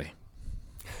driveway.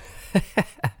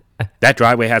 That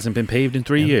driveway hasn't been paved in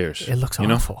 3 years. It looks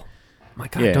awful. My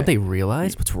God, don't they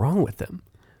realize what's wrong with them?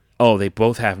 Oh, they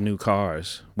both have new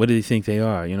cars. What do they think they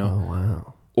are, Oh,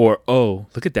 wow. Or, oh,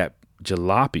 look at that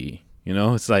jalopy.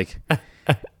 It's like,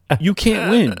 you can't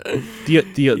win.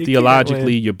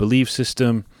 Theologically, your belief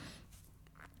system,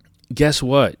 guess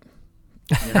what?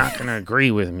 You're not going to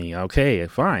agree with me. Okay,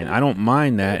 fine. I don't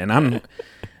mind that. And I'm,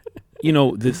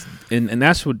 this, and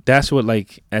that's what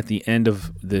like at the end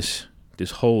of this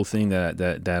whole thing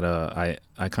that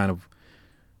I kind of,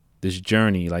 this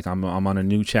journey, like I'm on a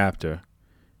new chapter.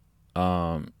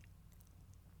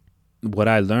 What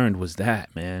I learned was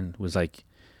that, man, was like,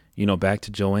 back to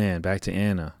Joanne, back to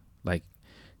Anna, like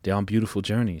they're on beautiful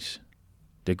journeys.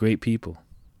 They're great people.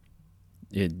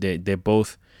 They're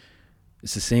both,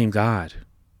 it's the same God,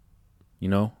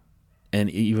 and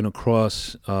even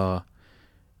across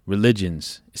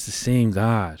religions, it's the same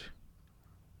God.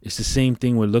 It's the same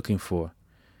thing we're looking for.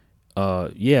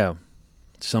 Yeah,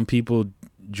 some people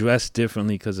dress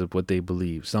differently because of what they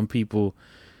believe. Some people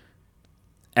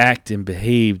act and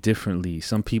behave differently.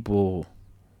 Some people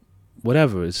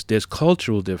whatever. There's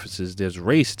cultural differences, there's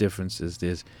race differences,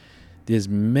 there's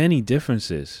many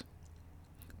differences,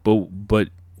 but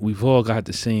we've all got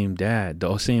the same dad,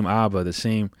 the same Abba, the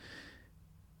same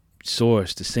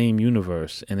source, the same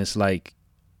universe. And it's like,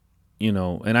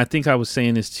 and I think I was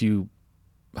saying this to you,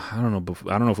 I don't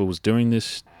know if it was during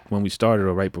this when we started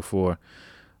or right before.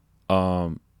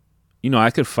 I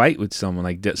could fight with someone,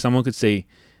 like someone could say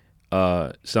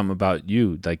something about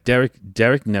you, like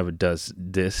Derek never does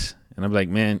this, and I'm like,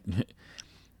 man,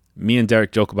 me and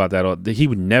Derek joke about that he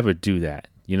would never do that.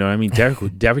 You know what I mean?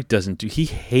 Derek doesn't do. He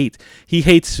hates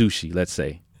sushi. Let's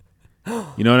say.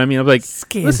 You know what I mean? I'm like,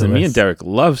 Scandalous. Listen, me and Derek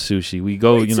love sushi. We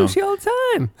go, we eat sushi all the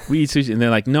time. We eat sushi, and they're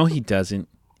like, no, he doesn't.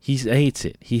 He hates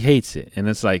it. He hates it, and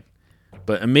it's like,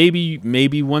 but maybe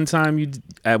one time you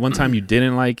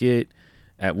didn't like it,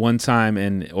 at one time,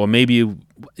 or maybe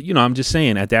I'm just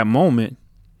saying at that moment.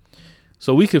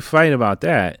 So we could fight about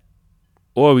that,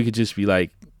 or we could just be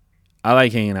like, I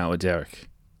like hanging out with Derek.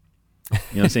 You know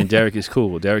what I'm saying? Derek is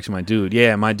cool. Derek's my dude.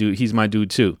 Yeah, my dude. He's my dude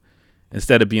too.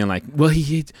 Instead of being like, well,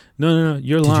 no,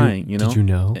 you're lying. Did you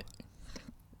know?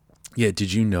 Yeah,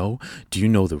 did you know? Do you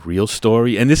know the real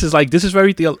story? And this is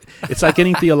very it's like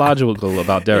getting theological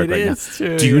about Derek right now.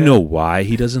 True, do you know why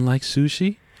he doesn't like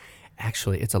sushi?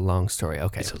 Actually, it's a long story.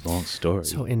 Okay. It's a long story.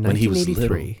 So in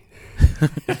 1983,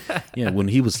 when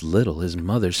he was little, his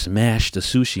mother smashed the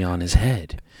sushi on his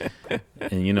head.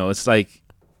 And it's like,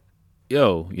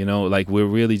 like we're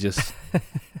really just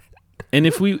and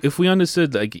if we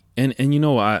understood, like, and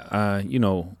I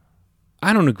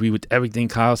don't agree with everything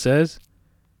Kyle says.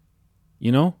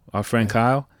 Our friend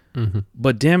Kyle. Mm-hmm.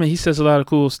 But damn it, he says a lot of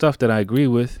cool stuff that I agree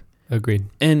with. Agreed.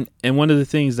 And one of the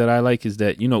things that I like is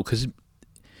that, because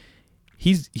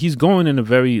he's going in a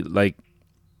very, like,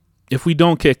 if we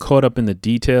don't get caught up in the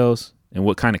details and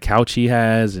what kind of couch he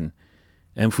has, and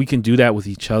if we can do that with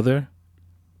each other,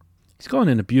 he's going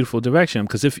in a beautiful direction.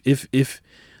 Because if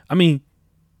I mean,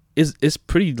 it's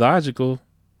pretty logical.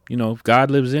 If God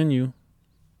lives in you,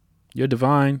 you're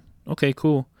divine. Okay,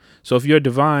 cool. So if you're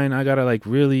divine, I gotta like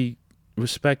really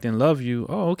respect and love you.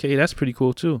 Oh, okay, that's pretty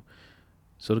cool too.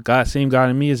 So the same God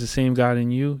in me is the same God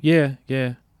in you. Yeah.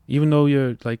 Even though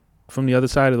you're like from the other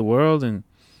side of the world and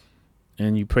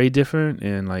you pray different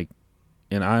and I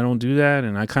don't do that,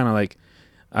 and I kind of like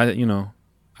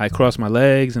I cross my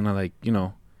legs and I like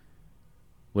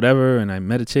whatever, and I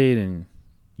meditate, and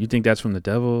you think that's from the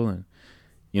devil, and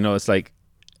it's like,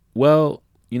 well,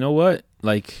 you know what,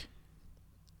 like,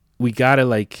 we gotta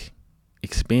like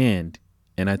expand.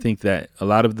 And I think that a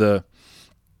lot of the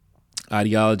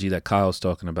ideology that Kyle's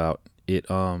talking about, it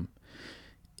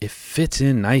fits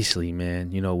in nicely,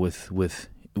 man,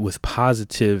 with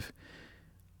positive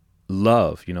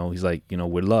love. He's like,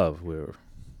 we're love, we're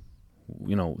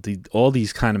all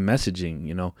these kind of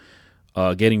messaging,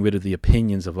 getting rid of the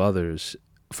opinions of others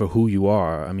for who you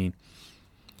are. I mean,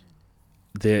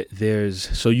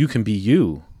 there's so you can be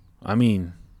you. I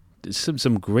mean, there's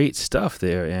some great stuff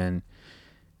there, and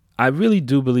I really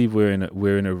do believe we're in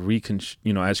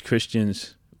a as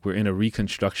Christians, we're in a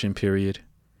reconstruction period.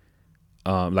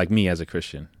 Like me as a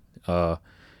Christian, we're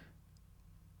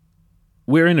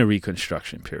in a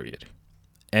reconstruction period,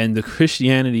 and the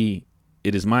Christianity,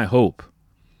 it is my hope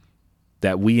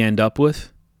that we end up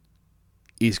with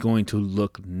is going to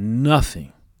look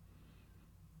nothing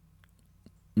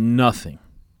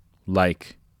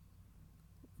like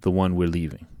the one we're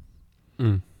leaving.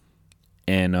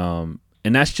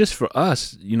 And that's just for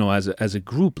us, as a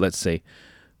group, let's say.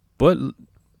 But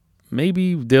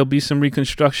maybe there'll be some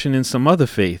reconstruction in some other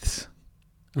faiths.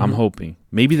 Mm-hmm. I'm hoping.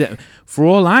 Maybe that, for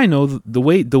all I know, the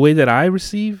way that I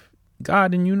receive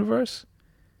God and universe,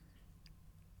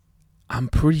 I'm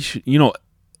pretty sure,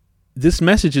 this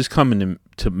message is coming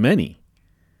to many.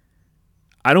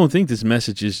 I don't think this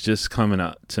message is just coming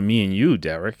out to me and you,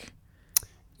 Derek.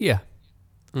 Yeah.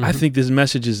 Mm-hmm. I think this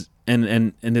message is,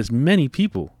 and there's many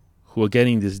people who are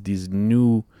getting these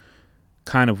new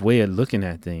kind of way of looking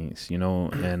at things, and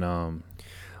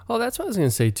well, that's what I was going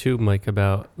to say too, Mike,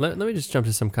 about, let me just jump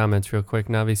to some comments real quick.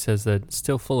 Navi says that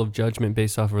still full of judgment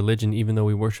based off religion, even though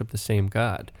we worship the same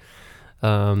God.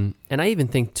 And I even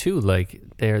think too, like,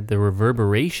 the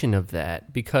reverberation of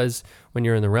that, because when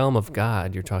you're in the realm of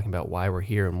God, you're talking about why we're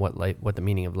here and what the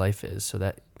meaning of life is. So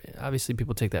that obviously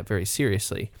people take that very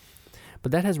seriously.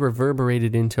 But that has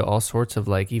reverberated into all sorts of,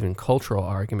 like, even cultural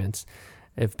arguments.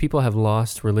 If people have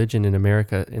lost religion in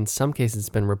America, in some cases it's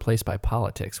been replaced by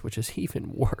politics, which is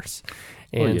even worse.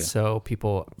 And so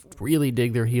people really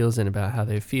dig their heels in about how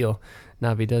they feel.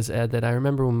 Navi does add that I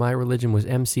remember when my religion was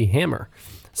MC Hammer.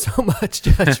 So much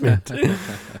judgment.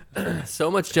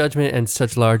 So much judgment and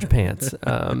such large pants.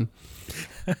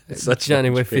 Such Johnny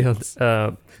large Whitfield.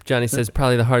 pants. Johnny says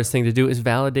probably the hardest thing to do is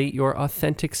validate your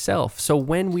authentic self. So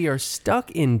when we are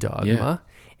stuck in dogma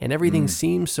and everything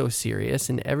seems so serious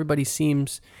and everybody's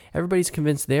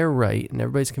convinced they're right and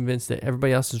everybody's convinced that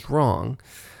everybody else is wrong,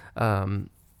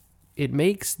 it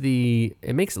makes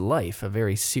life a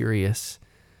very serious,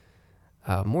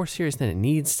 more serious than it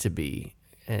needs to be.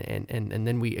 And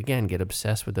then we again get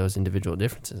obsessed with those individual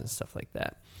differences and stuff like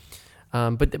that.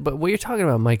 But what you're talking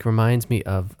about, Mike, reminds me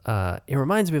of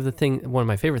the thing. One of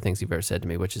my favorite things you've ever said to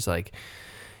me, which is like,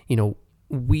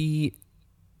 we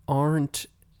are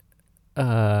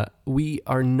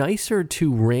nicer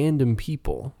to random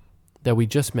people that we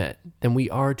just met than we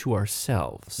are to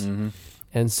ourselves. Mm-hmm.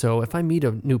 And so if I meet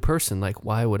a new person, like,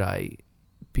 why would I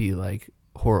be like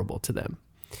horrible to them?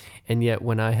 And yet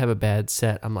when I have a bad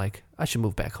set, I'm like, I should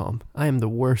move back home. I am the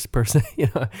worst person.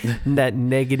 That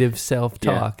negative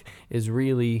self-talk is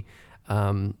really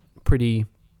pretty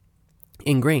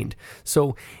ingrained.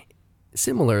 So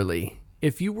similarly,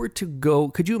 if you were to go,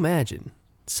 could you imagine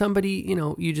somebody,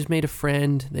 you just made a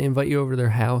friend, they invite you over to their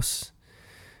house.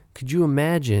 Could you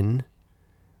imagine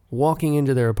walking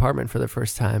into their apartment for the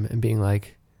first time and being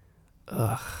like,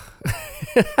 ugh.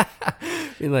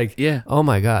 Being like, oh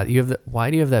my God,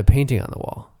 why do you have that painting on the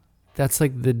wall? That's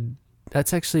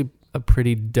actually a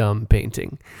pretty dumb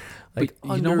painting. Like,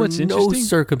 but you know what's interesting? No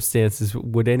circumstances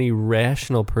would any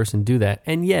rational person do that.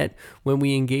 And yet, when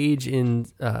we engage in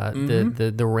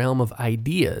the realm of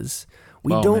ideas,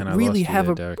 we don't really have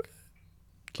a. Derek.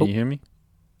 Can you hear me?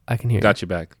 I can hear you. Got you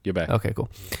back. You're back. Okay,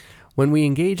 cool. When we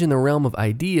engage in the realm of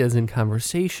ideas and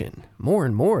conversation, more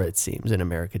and more it seems in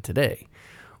America today,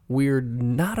 we're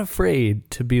not afraid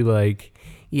to be like,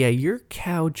 yeah, your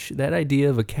couch, that idea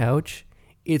of a couch,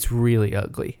 it's really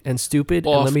ugly and stupid.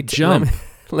 Off and jump.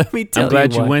 Let me tell you. I'm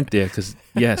glad you went there because,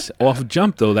 yes, off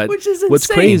jump though. Which is insane. What's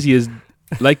crazy is,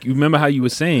 like, you remember how you were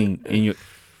saying in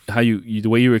the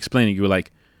way you were explaining, you were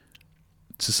like,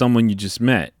 to someone you just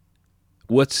met.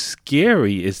 What's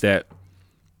scary is that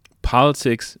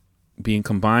politics being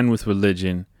combined with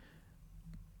religion.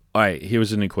 All right,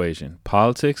 here's an equation: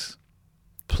 politics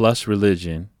plus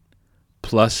religion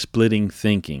plus splitting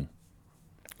thinking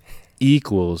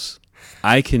equals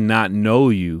I cannot know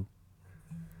you,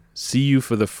 see you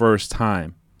for the first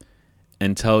time,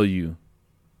 and tell you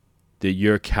that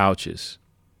your couches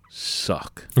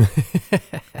suck.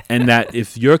 And that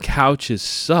if your couches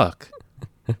suck,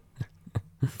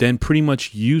 then pretty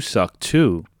much you suck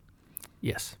too.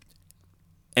 Yes.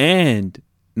 And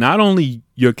not only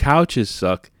your couches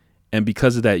suck, and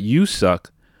because of that you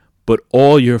suck, but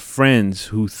all your friends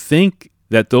who think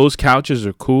that those couches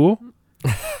are cool,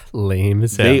 lame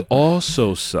as hell, they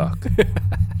also suck.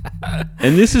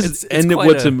 And this is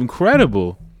what's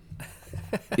incredible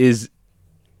is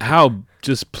how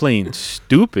just plain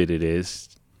stupid it is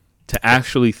to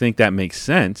actually think that makes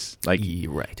sense. Like,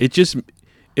 right.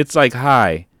 It's like,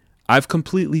 hi, I've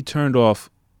completely turned off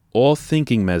all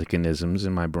thinking mechanisms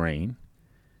in my brain,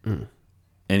 and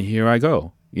here I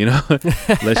go.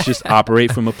 Let's just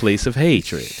operate from a place of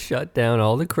hatred. Shut down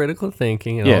all the critical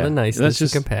thinking and all the niceness and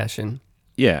compassion.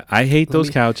 Yeah, I hate those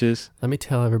couches. Let me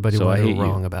tell everybody why they're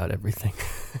wrong about everything.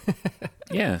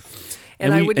 Yeah.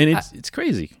 And it's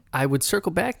crazy. I would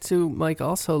circle back to, Mike,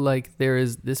 also, like,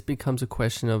 this becomes a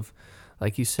question of,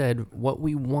 like you said, what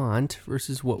we want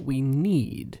versus what we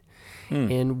need.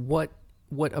 And what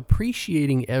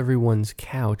appreciating everyone's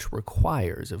couch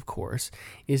requires, of course,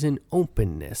 is an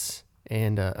openness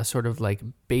and a sort of like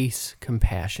base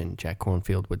compassion. Jack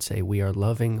Kornfield would say, we are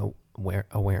loving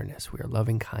awareness. We are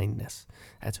loving kindness.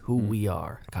 That's who we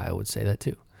are. Kyle would say that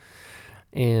too.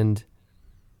 And,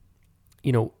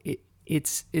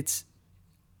 it's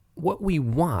what we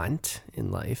want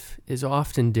in life is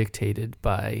often dictated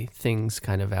by things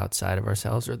kind of outside of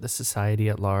ourselves or the society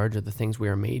at large or the things we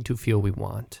are made to feel we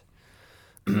want.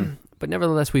 But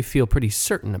nevertheless, we feel pretty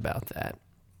certain about that.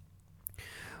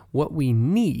 What we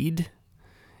need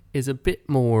is a bit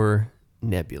more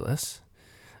nebulous.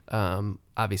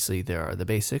 Obviously, there are the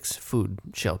basics: food,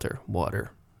 shelter,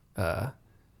 water.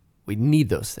 We need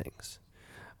those things.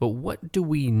 But what do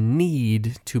we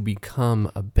need to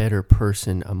become a better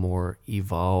person, a more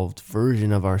evolved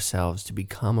version of ourselves, to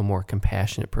become a more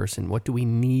compassionate person? What do we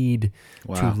need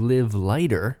to live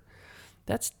lighter?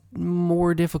 That's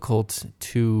more difficult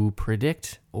to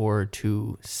predict or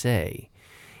to say.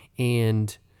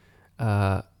 And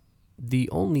the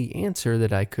only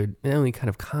kind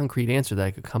of concrete answer that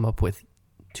I could come up with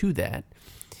to that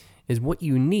is what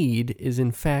you need is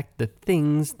in fact the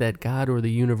things that God or the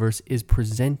universe is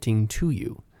presenting to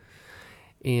you.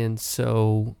 And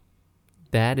so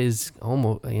that is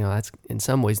almost, that's in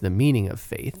some ways the meaning of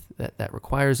faith, that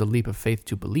requires a leap of faith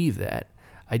to believe that.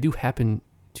 I do happen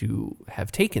to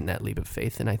have taken that leap of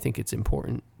faith, and I think it's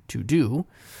important to do.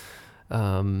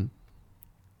 And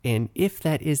if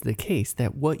that is the case,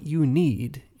 that what you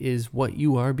need is what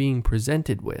you are being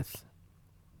presented with,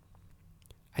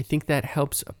 I think that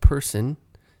helps a person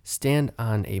stand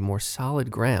on a more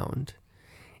solid ground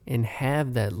and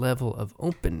have that level of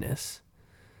openness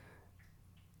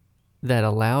that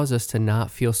allows us to not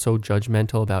feel so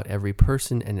judgmental about every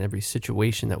person and every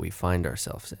situation that we find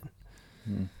ourselves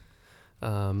in.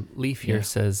 Leaf here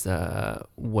says,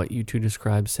 what you two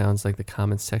described sounds like the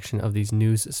comments section of these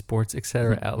news, sports,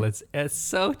 etc. outlets. It's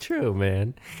so true,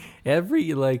 man. Every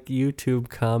YouTube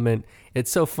comment,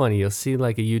 it's so funny. You'll see a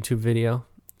YouTube video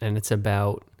and it's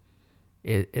about,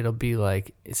 it'll be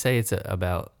say it's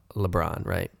about LeBron,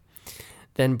 right?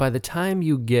 Then by the time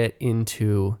you get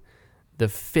into the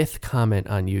 5th comment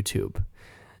on YouTube,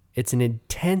 it's an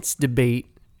intense debate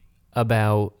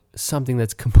about something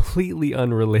that's completely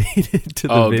unrelated to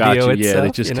the video itself. Yeah,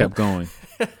 they just kept going.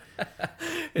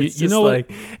 It's just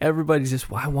everybody's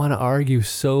just, I want to argue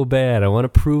so bad. I want to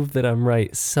prove that I'm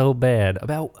right so bad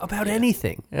about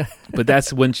anything. But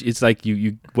that's when it's like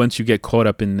you once you get caught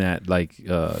up in that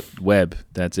web,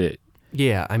 that's it.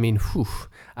 Yeah, I mean,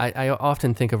 I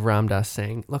often think of Ram Dass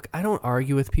saying, look, I don't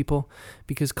argue with people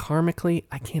because karmically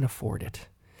I can't afford it.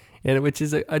 And which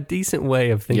is a decent way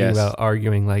of thinking about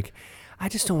arguing. I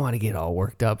just don't want to get all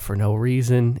worked up for no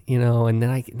reason, and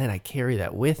then I carry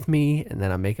that with me, and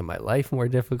then I'm making my life more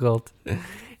difficult.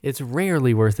 It's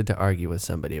rarely worth it to argue with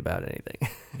somebody about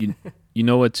anything. You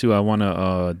know what, too? I want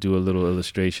to do a little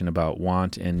illustration about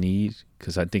want and need,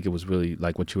 because I think it was really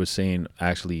what you were saying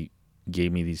actually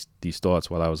gave me these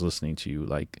thoughts while I was listening to you.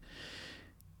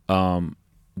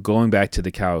 Going back to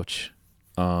the couch,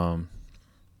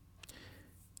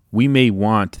 we may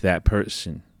want that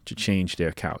person to change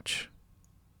their couch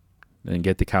and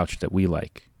get the couch that we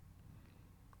like.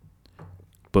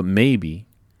 But maybe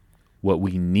what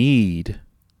we need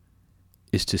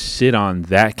is to sit on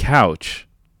that couch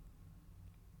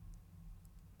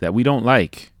that we don't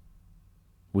like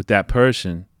with that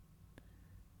person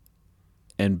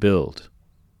and build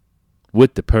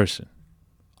with the person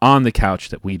on the couch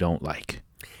that we don't like.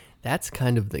 That's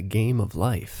kind of the game of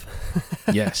life.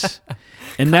 Yes.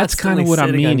 And that's kind of what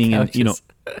I'm meaning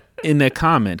in that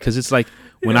comment, because it's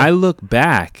when I look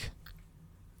back,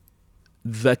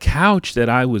 the couch that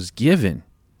I was given,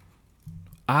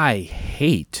 I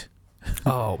hate.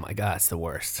 Oh my God, it's the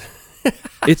worst.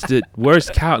 It's the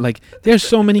worst couch. There's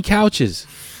so many couches.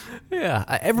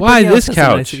 Yeah. Why this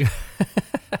couch?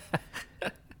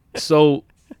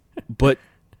 But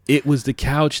it was the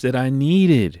couch that I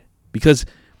needed, because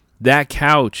that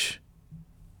couch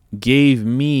gave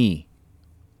me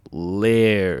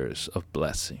layers of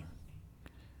blessing.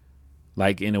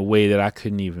 In a way that I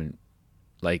couldn't even,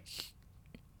 I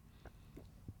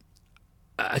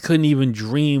couldn't even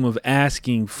dream of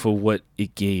asking for what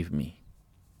it gave me.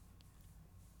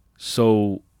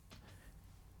 So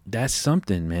that's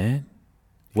something, man.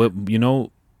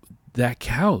 That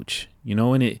couch,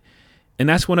 and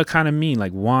that's what I kind of mean,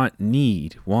 want,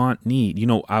 need.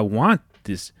 I want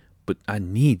this, but I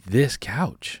need this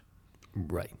couch.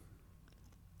 Right.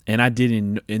 And I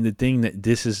didn't, and the thing that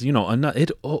this is, at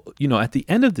the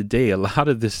end of the day, a lot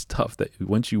of this stuff that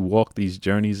once you walk these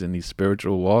journeys and these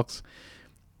spiritual walks,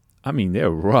 I mean, they're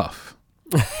rough.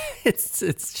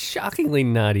 It's shockingly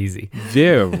not easy.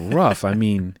 They're rough. I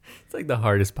mean, it's the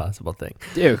hardest possible thing.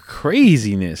 They're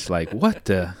craziness. What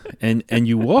the, and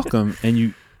you walk them and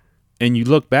you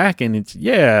look back and it's,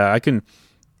 I can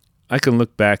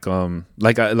look back.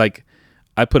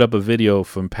 I put up a video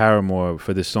from Paramore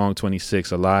for this song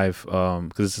 26 Alive,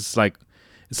 because it's like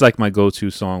my go-to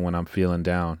song when I'm feeling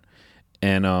down.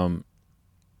 And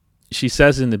she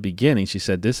says in the beginning, she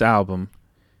said this album,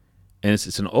 and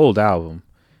it's an old album,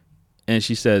 and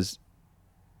she says,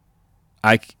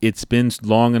 it's been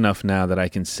long enough now that I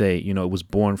can say, it was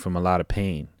born from a lot of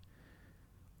pain.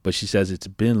 But she says it's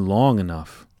been long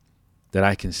enough that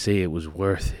I can say it was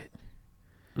worth it.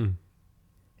 Mm.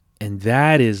 And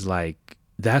that is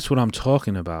that's what I'm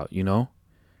talking about,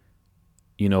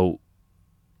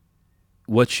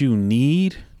 what you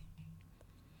need,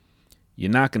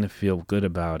 you're not going to feel good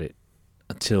about it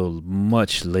until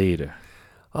much later.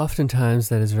 Oftentimes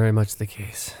that is very much the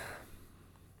case.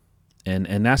 And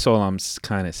that's all I'm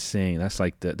kind of saying. That's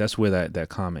that's where that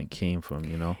comment came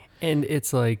from, And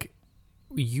it's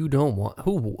you don't want,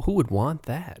 who would want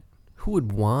that? Who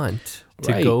would want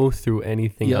to go through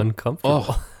anything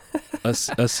uncomfortable? A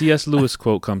C.S. Lewis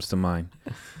quote comes to mind.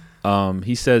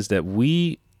 He says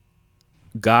that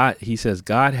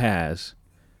God has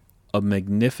a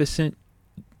magnificent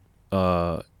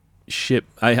ship.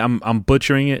 I'm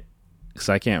butchering it because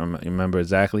I can't remember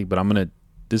exactly, but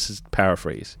this is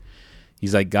paraphrase.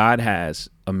 He's like, God has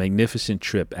a magnificent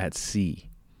trip at sea,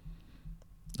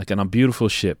 like on a beautiful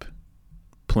ship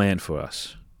planned for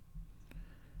us.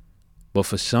 But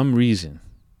for some reason,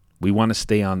 we want to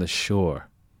stay on the shore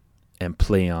and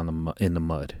play in the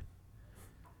mud.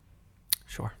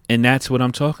 Sure. And that's what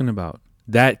I'm talking about.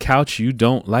 That couch you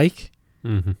don't like,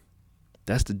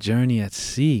 that's the journey at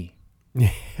sea.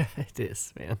 Yeah, it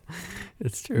is, man.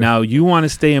 It's true. Now, you want to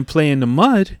stay and play in the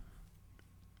mud,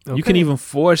 you can even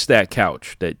force that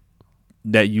couch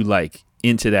that you like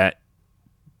into that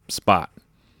spot.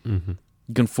 You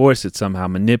can force it somehow,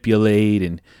 manipulate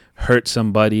and hurt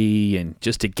somebody and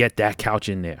just to get that couch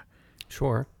in there.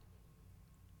 Sure.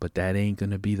 But that ain't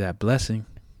going to be that blessing.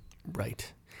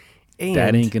 Right. And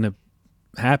that ain't going to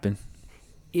happen.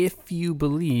 If you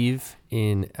believe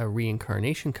in a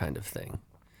reincarnation kind of thing,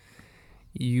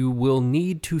 you will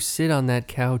need to sit on that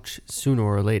couch sooner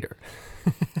or later.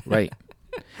 Right.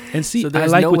 And see, so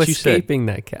there's I like no what you said. escaping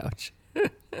that couch.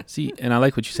 See, and I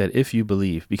like what you said, if you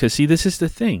believe. Because, see, this is the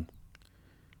thing.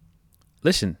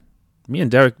 Listen, me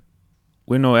and Derek,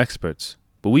 we're no experts.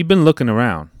 But we've been looking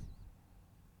around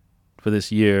for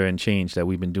this year and change that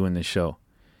we've been doing this show.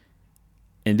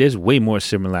 And there's way more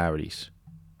similarities.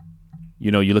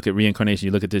 You know, you look at reincarnation,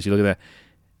 you look at this, you look at that.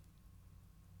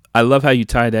 I love how you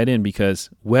tie that in, because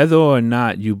whether or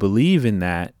not you believe in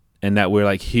that and that we're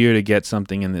like here to get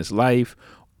something in this life,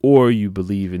 or you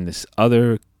believe in this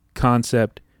other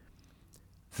concept,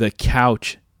 the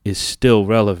couch is still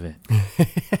relevant.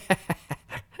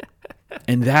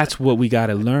 And that's what we got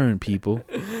to learn, people.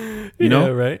 You know,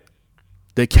 yeah, right?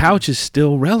 The couch is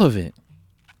still relevant.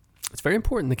 It's very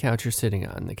important, the couch you're sitting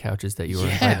on, the couches that you are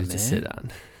invited to sit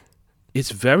on.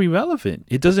 It's very relevant.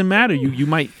 It doesn't matter. You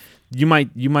might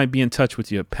be in touch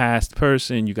with your past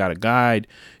person. You got a guide.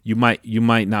 You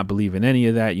might not believe in any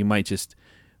of that. You might just,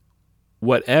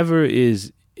 whatever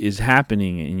is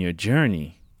happening in your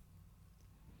journey,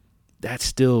 that's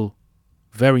still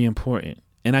very important.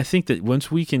 And I think that when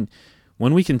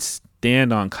we can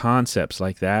stand on concepts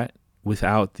like that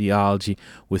without theology,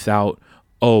 without,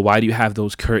 oh, why do you have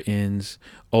those curtains?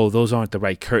 Oh, those aren't the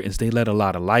right curtains. They let a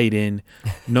lot of light in.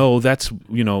 No, that's,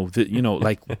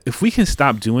 like, if we can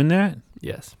stop doing that.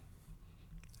 Yes.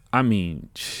 I mean,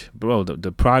 bro,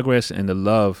 the progress and the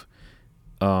love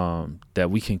that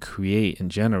we can create and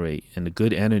generate, and the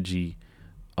good energy.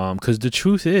 Because the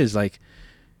truth is, like,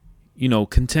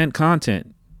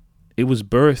 content, it was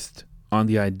birthed on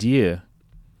the idea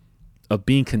of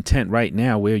being content right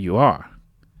now where you are.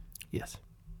 Yes.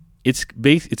 It's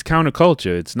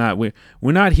counterculture. It's not, we're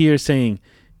not here saying,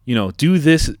 do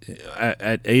this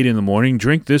at 8 a.m,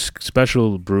 drink this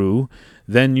special brew,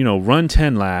 then, run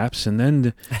 10 laps, and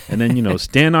then,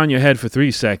 stand on your head for 3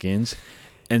 seconds,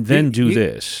 and then do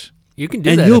this. You can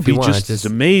do and that, you'll if you be want. just as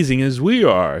amazing as we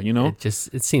are.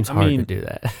 It seems hard to do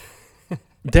that.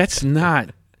 That's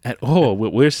not at all.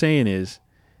 What we're saying is,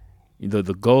 the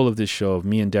goal of this show, of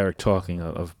me and Derek talking,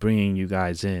 of bringing you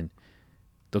guys in,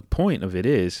 the point of it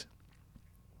is,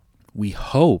 we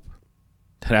hope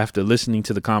that after listening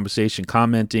to the conversation,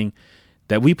 commenting,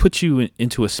 that we put you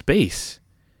into a space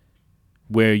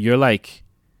where you're like,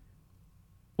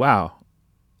 wow,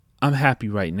 I'm happy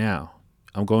right now.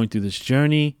 I'm going through this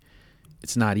journey.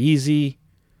 It's not easy.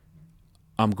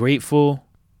 I'm grateful.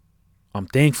 I'm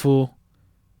thankful.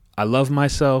 I love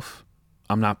myself.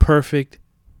 I'm not perfect.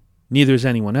 Neither is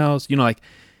anyone else. Like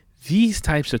these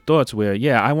types of thoughts where,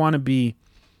 yeah, I want to be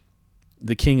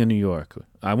the king of New York.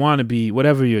 I want to be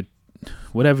whatever you're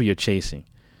chasing.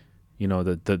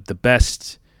 The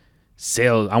best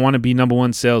sales. I want to be number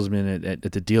one salesman at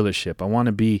the dealership. I want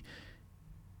to be,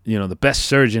 the best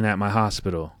surgeon at my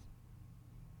hospital.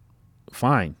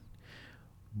 Fine.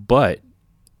 But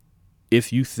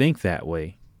if you think that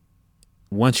way,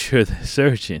 once you're the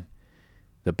surgeon,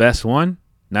 the best one,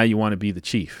 now you want to be the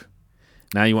chief.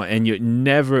 And you're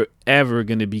never, ever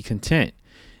going to be content.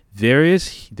 There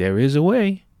is a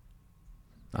way.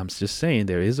 I'm just saying,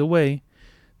 there is a way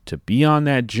to be on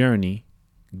that journey,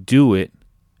 do it,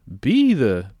 be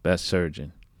the best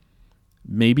surgeon,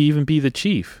 maybe even be the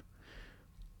chief.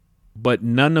 But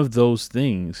none of those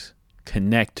things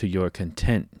connect to your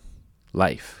content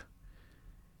life.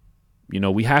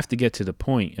 We have to get to the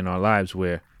point in our lives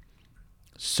where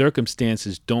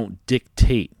circumstances don't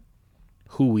dictate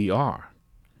who we are.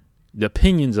 The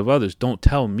opinions of others don't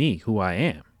tell me who I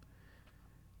am.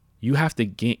 You have to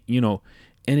get, and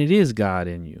it is God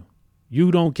in you.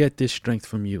 You don't get this strength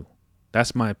from you.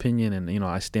 That's my opinion, and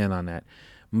I stand on that.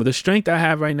 But the strength I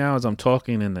have right now as I'm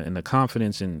talking, and the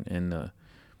confidence and the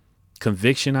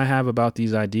conviction I have about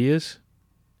these ideas,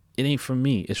 it ain't from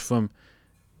me. It's from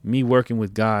me working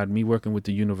with God, me working with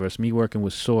the universe, me working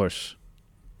with Source.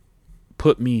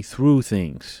 Put me through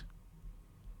things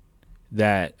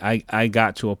that I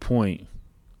got to a point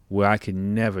where I could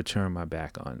never turn my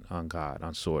back on God,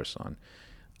 on Source,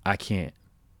 I can't.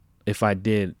 If I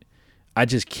did, I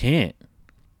just can't.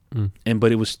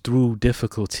 But it was through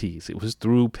difficulties. It was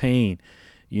through pain.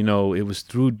 It was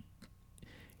through.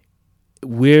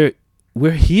 We're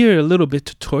here a little bit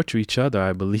to torture each other,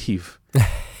 I believe.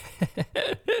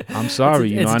 I'm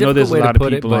sorry. It's I know there's a lot of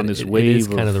people on this wave. It is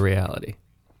kind of the reality.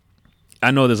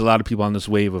 I know there's a lot of people on this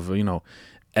wave of,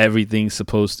 everything's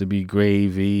supposed to be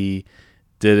gravy.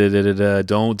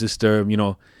 Don't disturb.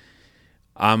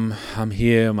 I'm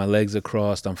here. My legs are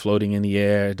crossed. I'm floating in the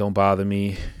air. Don't bother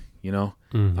me.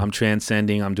 I'm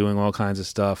transcending. I'm doing all kinds of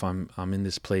stuff. I'm in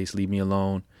this place. Leave me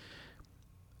alone.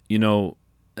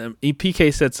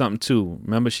 PK said something too.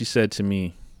 Remember, she said to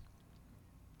me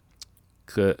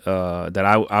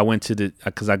that I went to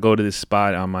because I go to this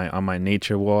spot on my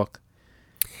nature walk.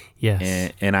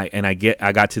 Yes. And I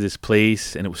got to this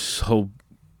place, and it was so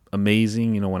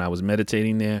amazing. When I was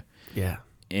meditating there. Yeah.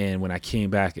 And when I came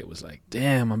back, it was like,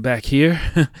 damn, I'm back here.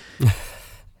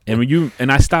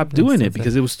 And I stopped doing it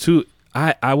because it was too.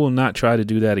 I will not try to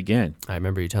do that again. I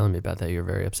remember you telling me about that. You were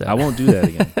very upset. I won't do that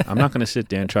again. I'm not going to sit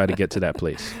there and try to get to that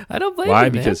place. I don't blame you. Why?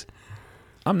 Man. Because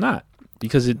I'm not.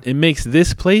 Because it makes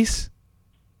this place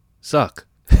suck.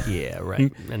 Yeah,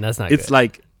 right. And that's not. It's good.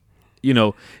 like,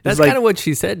 that's like, kind of what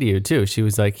she said to you too. She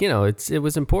was like, it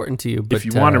was important to you, but if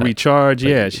you want to recharge,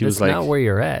 yeah. She was like, not where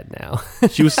you're at now.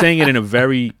 She was saying it in a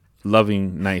very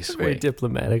loving, nice way, very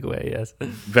diplomatic way. Yes,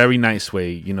 very nice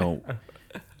way.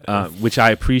 Which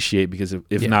I appreciate, because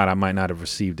if not, I might not have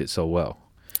received it so well.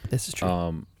 This is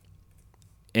true.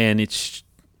 And it's,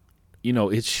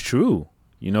 it's true.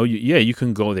 You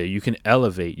can go there. You can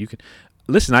elevate. You can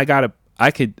listen.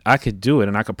 I could do it,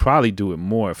 and I could probably do it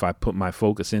more if I put my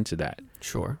focus into that.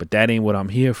 Sure. But that ain't what I'm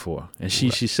here for. And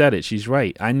she said it. She's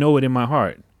right. I know it in my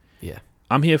heart. Yeah.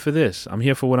 I'm here for this. I'm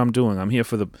here for what I'm doing. I'm here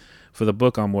for the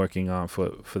book I'm working on,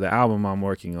 for the album I'm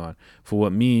working on, for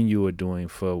what me and you are doing,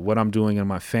 for what I'm doing in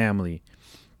my family,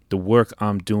 the work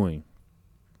I'm doing.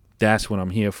 That's what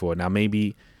I'm here for. Now,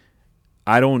 maybe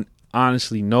I don't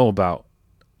honestly know about.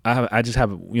 I just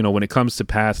have, when it comes to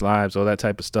past lives, all that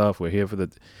type of stuff, we're here for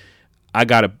I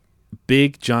got a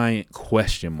big, giant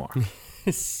question mark.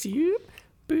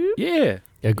 Yeah.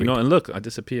 Agreed. And look, I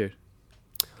disappeared.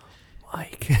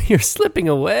 Mike, you're slipping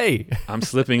away. I'm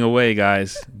slipping away,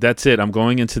 guys. That's it. I'm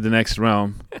going into the next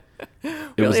realm.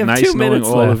 It was nice knowing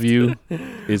all of you.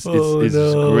 It's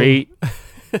great.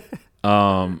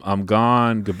 I'm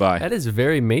gone. Goodbye. That is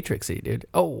very Matrixy, dude.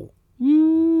 Oh.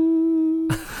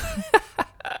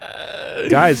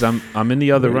 Guys, I'm in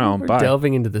the other realm. We're Bye.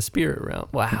 Delving into the spirit realm.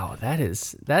 Wow, that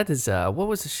is what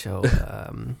was the show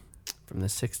from the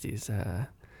 60s? I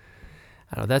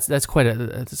don't know. That's quite a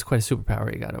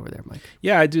superpower you got over there, Mike.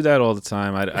 Yeah, I do that all the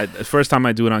time. I first time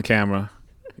I do it on camera.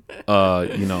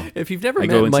 If you've never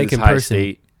met Mike in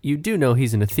person, you do know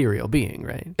he's an ethereal being,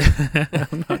 right?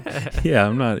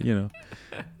 I'm not.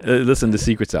 Listen, the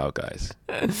secret's out, guys.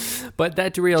 But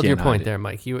that derailed your point there,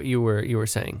 Mike. You were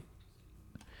saying.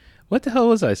 What the hell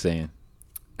was I saying?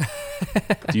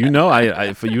 Do you know?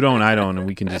 If you don't, I don't, and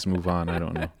we can just move on. I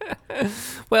don't know.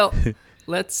 Well,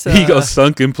 let's. He goes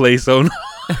sunk in place. Oh no.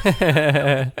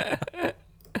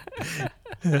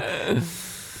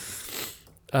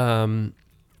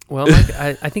 Well, Mike,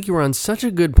 I think you were on such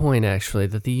a good point, actually,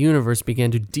 that the universe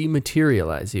began to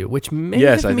dematerialize you, which may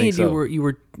have made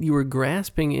you were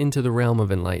grasping into the realm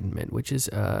of enlightenment, which is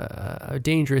a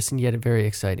dangerous and yet a very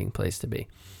exciting place to be.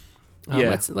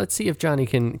 Let's see if Johnny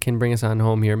can bring us on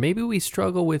home here. Maybe we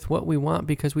struggle with what we want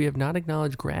because we have not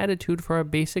acknowledged gratitude for our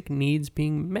basic needs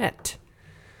being met.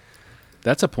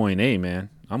 That's a point A, man.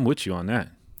 I'm with you on that.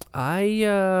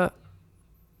 I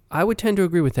would tend to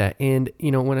agree with that. And,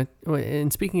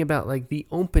 when speaking about like the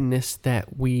openness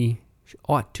that we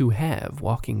ought to have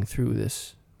walking through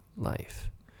this life,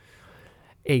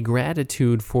 a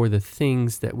gratitude for the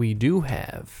things that we do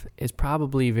have is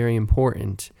probably very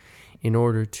important in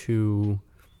order to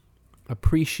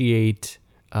appreciate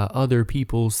other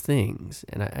people's things.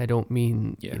 And I don't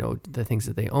mean, the things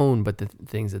that they own, but the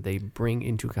things that they bring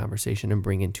into conversation and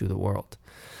bring into the world.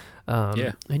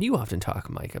 And you often talk,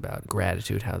 Mike, about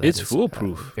gratitude, how that it's is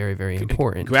foolproof. Very, very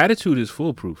important. Gratitude is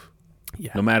foolproof.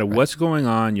 Yeah, no matter what's going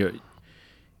on,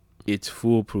 it's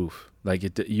foolproof. Like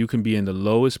you can be in the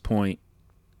lowest point.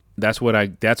 That's where I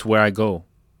go.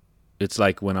 It's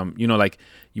like when I'm, like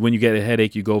when you get a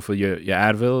headache, you go for your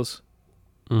Advils.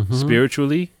 Mm-hmm.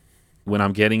 Spiritually, when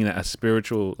I'm getting a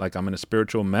spiritual, like I'm in a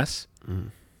spiritual mess,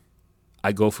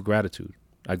 I go for gratitude.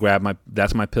 I grab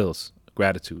that's my pills.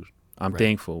 Gratitude. I'm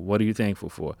thankful. What are you thankful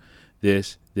for?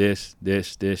 This.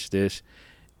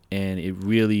 And it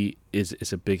really is.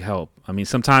 It's a big help. I mean,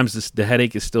 sometimes the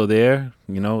headache is still there.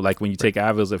 Like when you take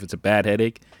Advils, if it's a bad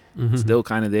headache, it's still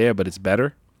kind of there, but it's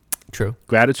better. True.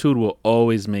 Gratitude will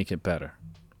always make it better.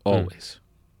 Always.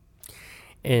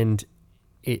 And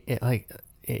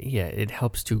it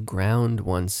helps to ground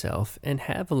oneself and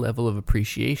have a level of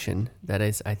appreciation that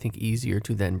is, I think, easier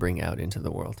to then bring out into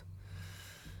the world.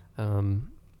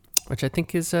 Which I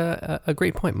think is a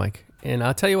great point, Mike. And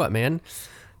I'll tell you what, man.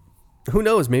 Who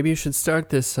knows? Maybe you should start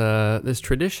this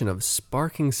tradition of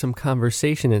sparking some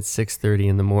conversation at 6:30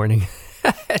 in the morning.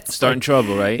 Starting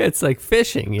trouble, right? It's like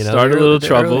fishing, Start a little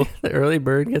trouble. The early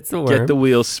bird gets the worm. Get the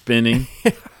wheel spinning.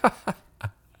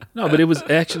 No, but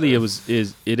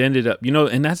it ended up,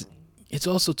 and it's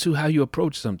also too how you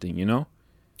approach something,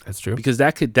 That's true. Because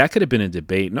that could have been a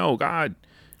debate. No, God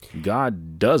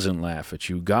doesn't laugh at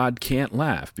you. God can't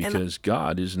laugh because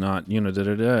God is not,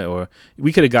 or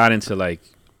we could have got into like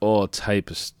all type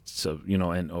of stuff,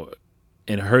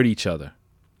 and hurt each other.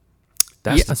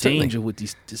 That's the danger with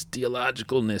this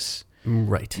theologicalness.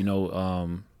 Right.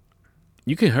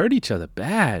 You can hurt each other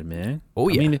bad, man. Oh,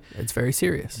 yeah. I mean, it's very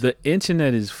serious. The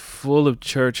internet is full of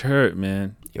church hurt,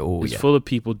 man. It's full of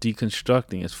people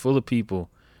deconstructing. It's full of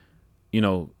people,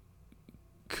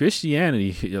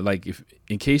 Christianity, like if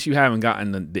in case you haven't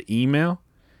gotten the email,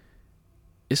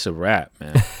 it's a wrap,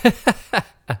 man.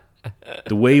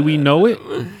 The way we know it,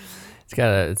 it's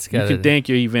got. You can thank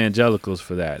your evangelicals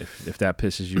for that. If that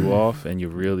pisses you off and you're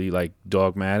really like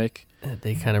dogmatic,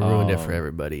 they kind of ruined it for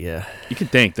everybody. Yeah, you can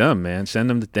thank them, man. Send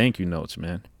them the thank you notes,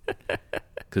 man,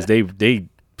 because they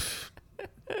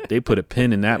put a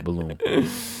pin in that balloon. You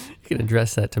can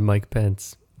address that to Mike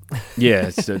Pence. Yeah,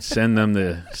 so send them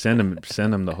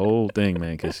the whole thing,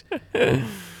 man,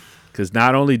 because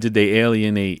not only did they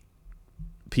alienate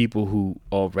people who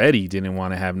already didn't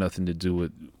want to have nothing to do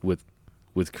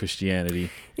with Christianity.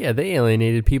 Yeah, they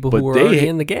alienated people who were already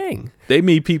in the gang. They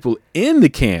made people in the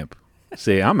camp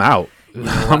say, "I'm out.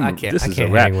 I can't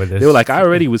hang with this." They were like, "I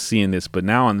already was seeing this, but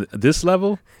now on this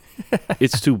level,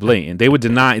 it's too blatant." They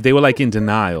were like in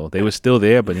denial. They were still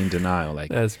there, but in denial. Like,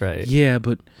 that's right. Yeah,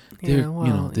 but they're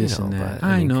this and that.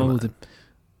 I know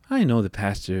the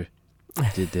pastor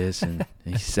did this and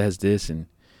he says this and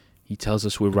he tells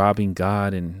us we're robbing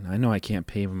God, and I know I can't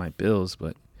pay my bills,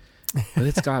 but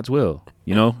it's God's will.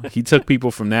 He took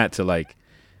people from that to like,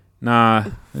 nah,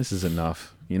 this is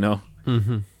enough.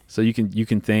 Mm-hmm. So you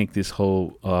can thank this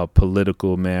whole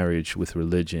political marriage with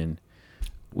religion,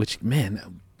 which,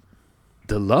 man,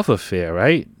 the love affair,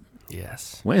 right?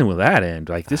 Yes. When will that end?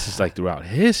 Like, this is like throughout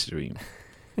history.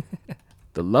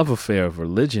 The love affair of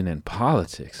religion and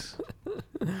politics.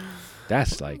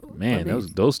 That's like, man,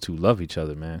 those two love each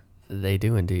other, man. They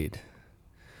do indeed.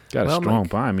 Got a strong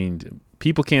bond. I mean,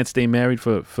 people can't stay married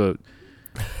for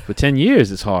 10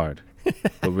 years. It's hard.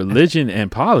 But religion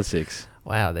and politics.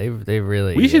 Wow, they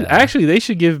really. We should actually. They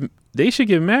should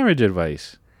give marriage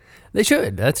advice. They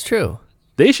should. That's true.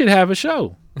 They should have a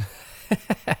show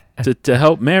to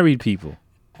help married people.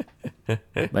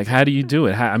 Like, how do you do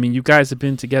it? I mean, you guys have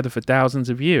been together for thousands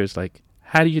of years. Like,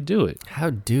 how do you do it?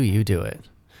 How do you do it?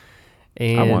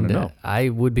 And I want to know. I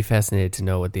would be fascinated to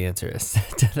know what the answer is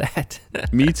to that.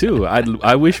 Me too.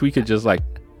 I wish we could just like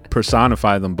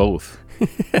personify them both,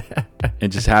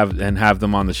 and just have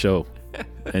them on the show,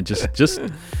 and just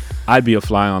I'd be a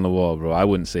fly on the wall, bro. I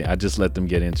wouldn't say. I'd just let them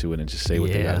get into it and just say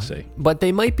what they gotta say. But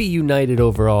they might be united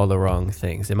over all the wrong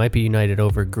things. They might be united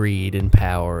over greed and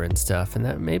power and stuff, and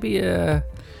that maybe.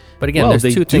 But again, there's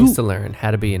two things to learn: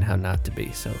 how to be and how not to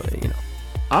be. So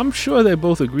I'm sure they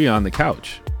both agree on the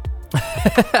couch.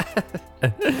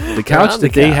 The couch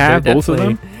that they have, both of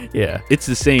them, yeah, it's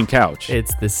the same couch.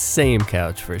 It's the same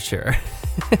couch for sure.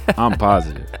 I'm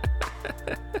positive.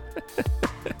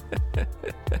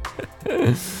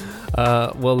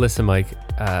 Well, listen, Mike,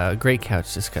 great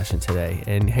couch discussion today,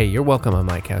 and hey, you're welcome on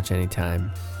my couch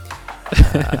anytime.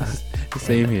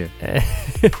 Same here.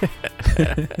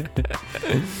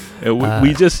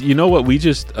 We just,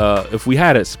 if we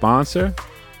had a sponsor,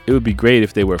 It would be great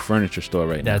if they were a furniture store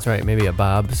right now. That's right. Maybe a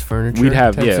Bob's Furniture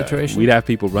situation. We'd have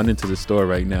people run into the store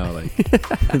right now, like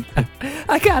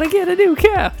I gotta get a new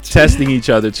couch. Testing each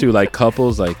other too, like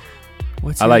couples, like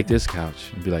I like this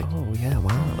couch. And be like, oh yeah,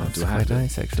 wow, that's quite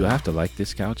nice. Actually, do I have to like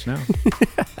this couch now?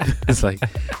 It's like,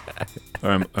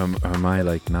 or am I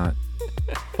like not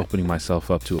opening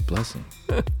myself up to a blessing?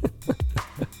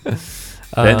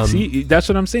 See, that's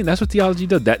what I'm saying. That's what theology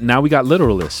does. That now we got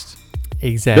literalists.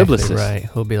 Exactly, biblicists. Right.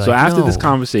 He'll be like, so after this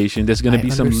conversation, there's going to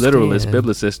be some literalist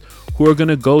biblicists who are going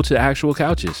to go to actual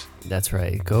couches. That's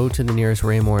right. Go to the nearest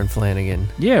Raymore and Flanagan.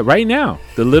 Yeah, right now.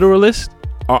 The literalists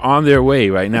are on their way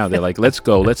right now. They're like, let's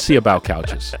go. Let's see about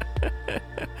couches.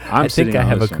 I think I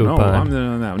have a coupon.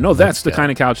 No, that's the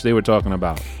kind of couch they were talking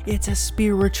about. It's a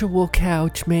spiritual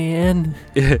couch, man.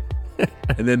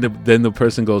 And then the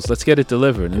person goes, let's get it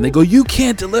delivered. And they go, you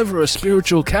can't deliver a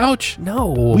spiritual couch.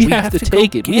 No. We have to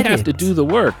take it. We have to do the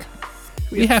work.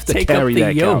 We have to carry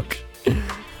that yoke. Couch.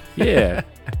 Yeah.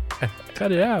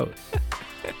 Cut it out.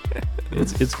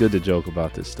 It's good to joke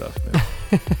about this stuff,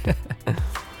 man.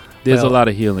 There's a lot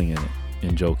of healing in it,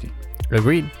 in joking.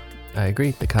 Agreed. I agree.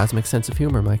 The cosmic sense of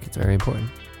humor, Mike. It's very important.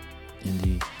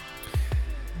 Indeed.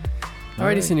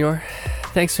 Alrighty, senor.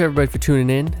 Thanks to everybody for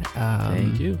tuning in.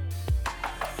 Thank you.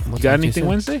 You got anything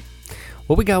Wednesday?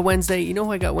 What we got Wednesday, you know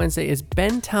who I got Wednesday is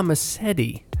Ben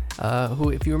Tomasetti, who,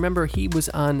 if you remember, he was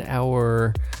on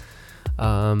our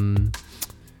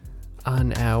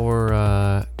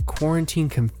Quarantine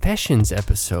Confessions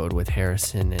episode with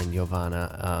Harrison and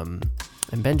Giovanna.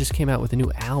 And Ben just came out with a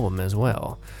new album as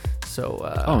well.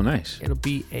 So nice. It'll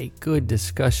be a good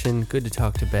discussion. Good to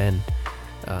talk to Ben.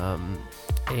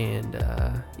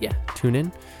 Tune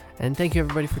in. And thank you,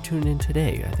 everybody, for tuning in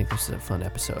today. I think this is a fun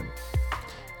episode.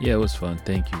 Yeah, it was fun.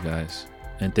 Thank you, guys.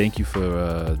 And thank you for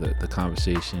the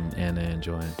conversation, Anna and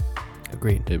Joanne.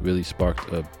 Agreed. It really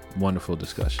sparked a wonderful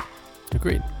discussion.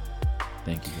 Agreed.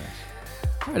 Thank you,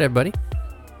 guys. All right, everybody.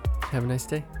 Have a nice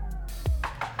day.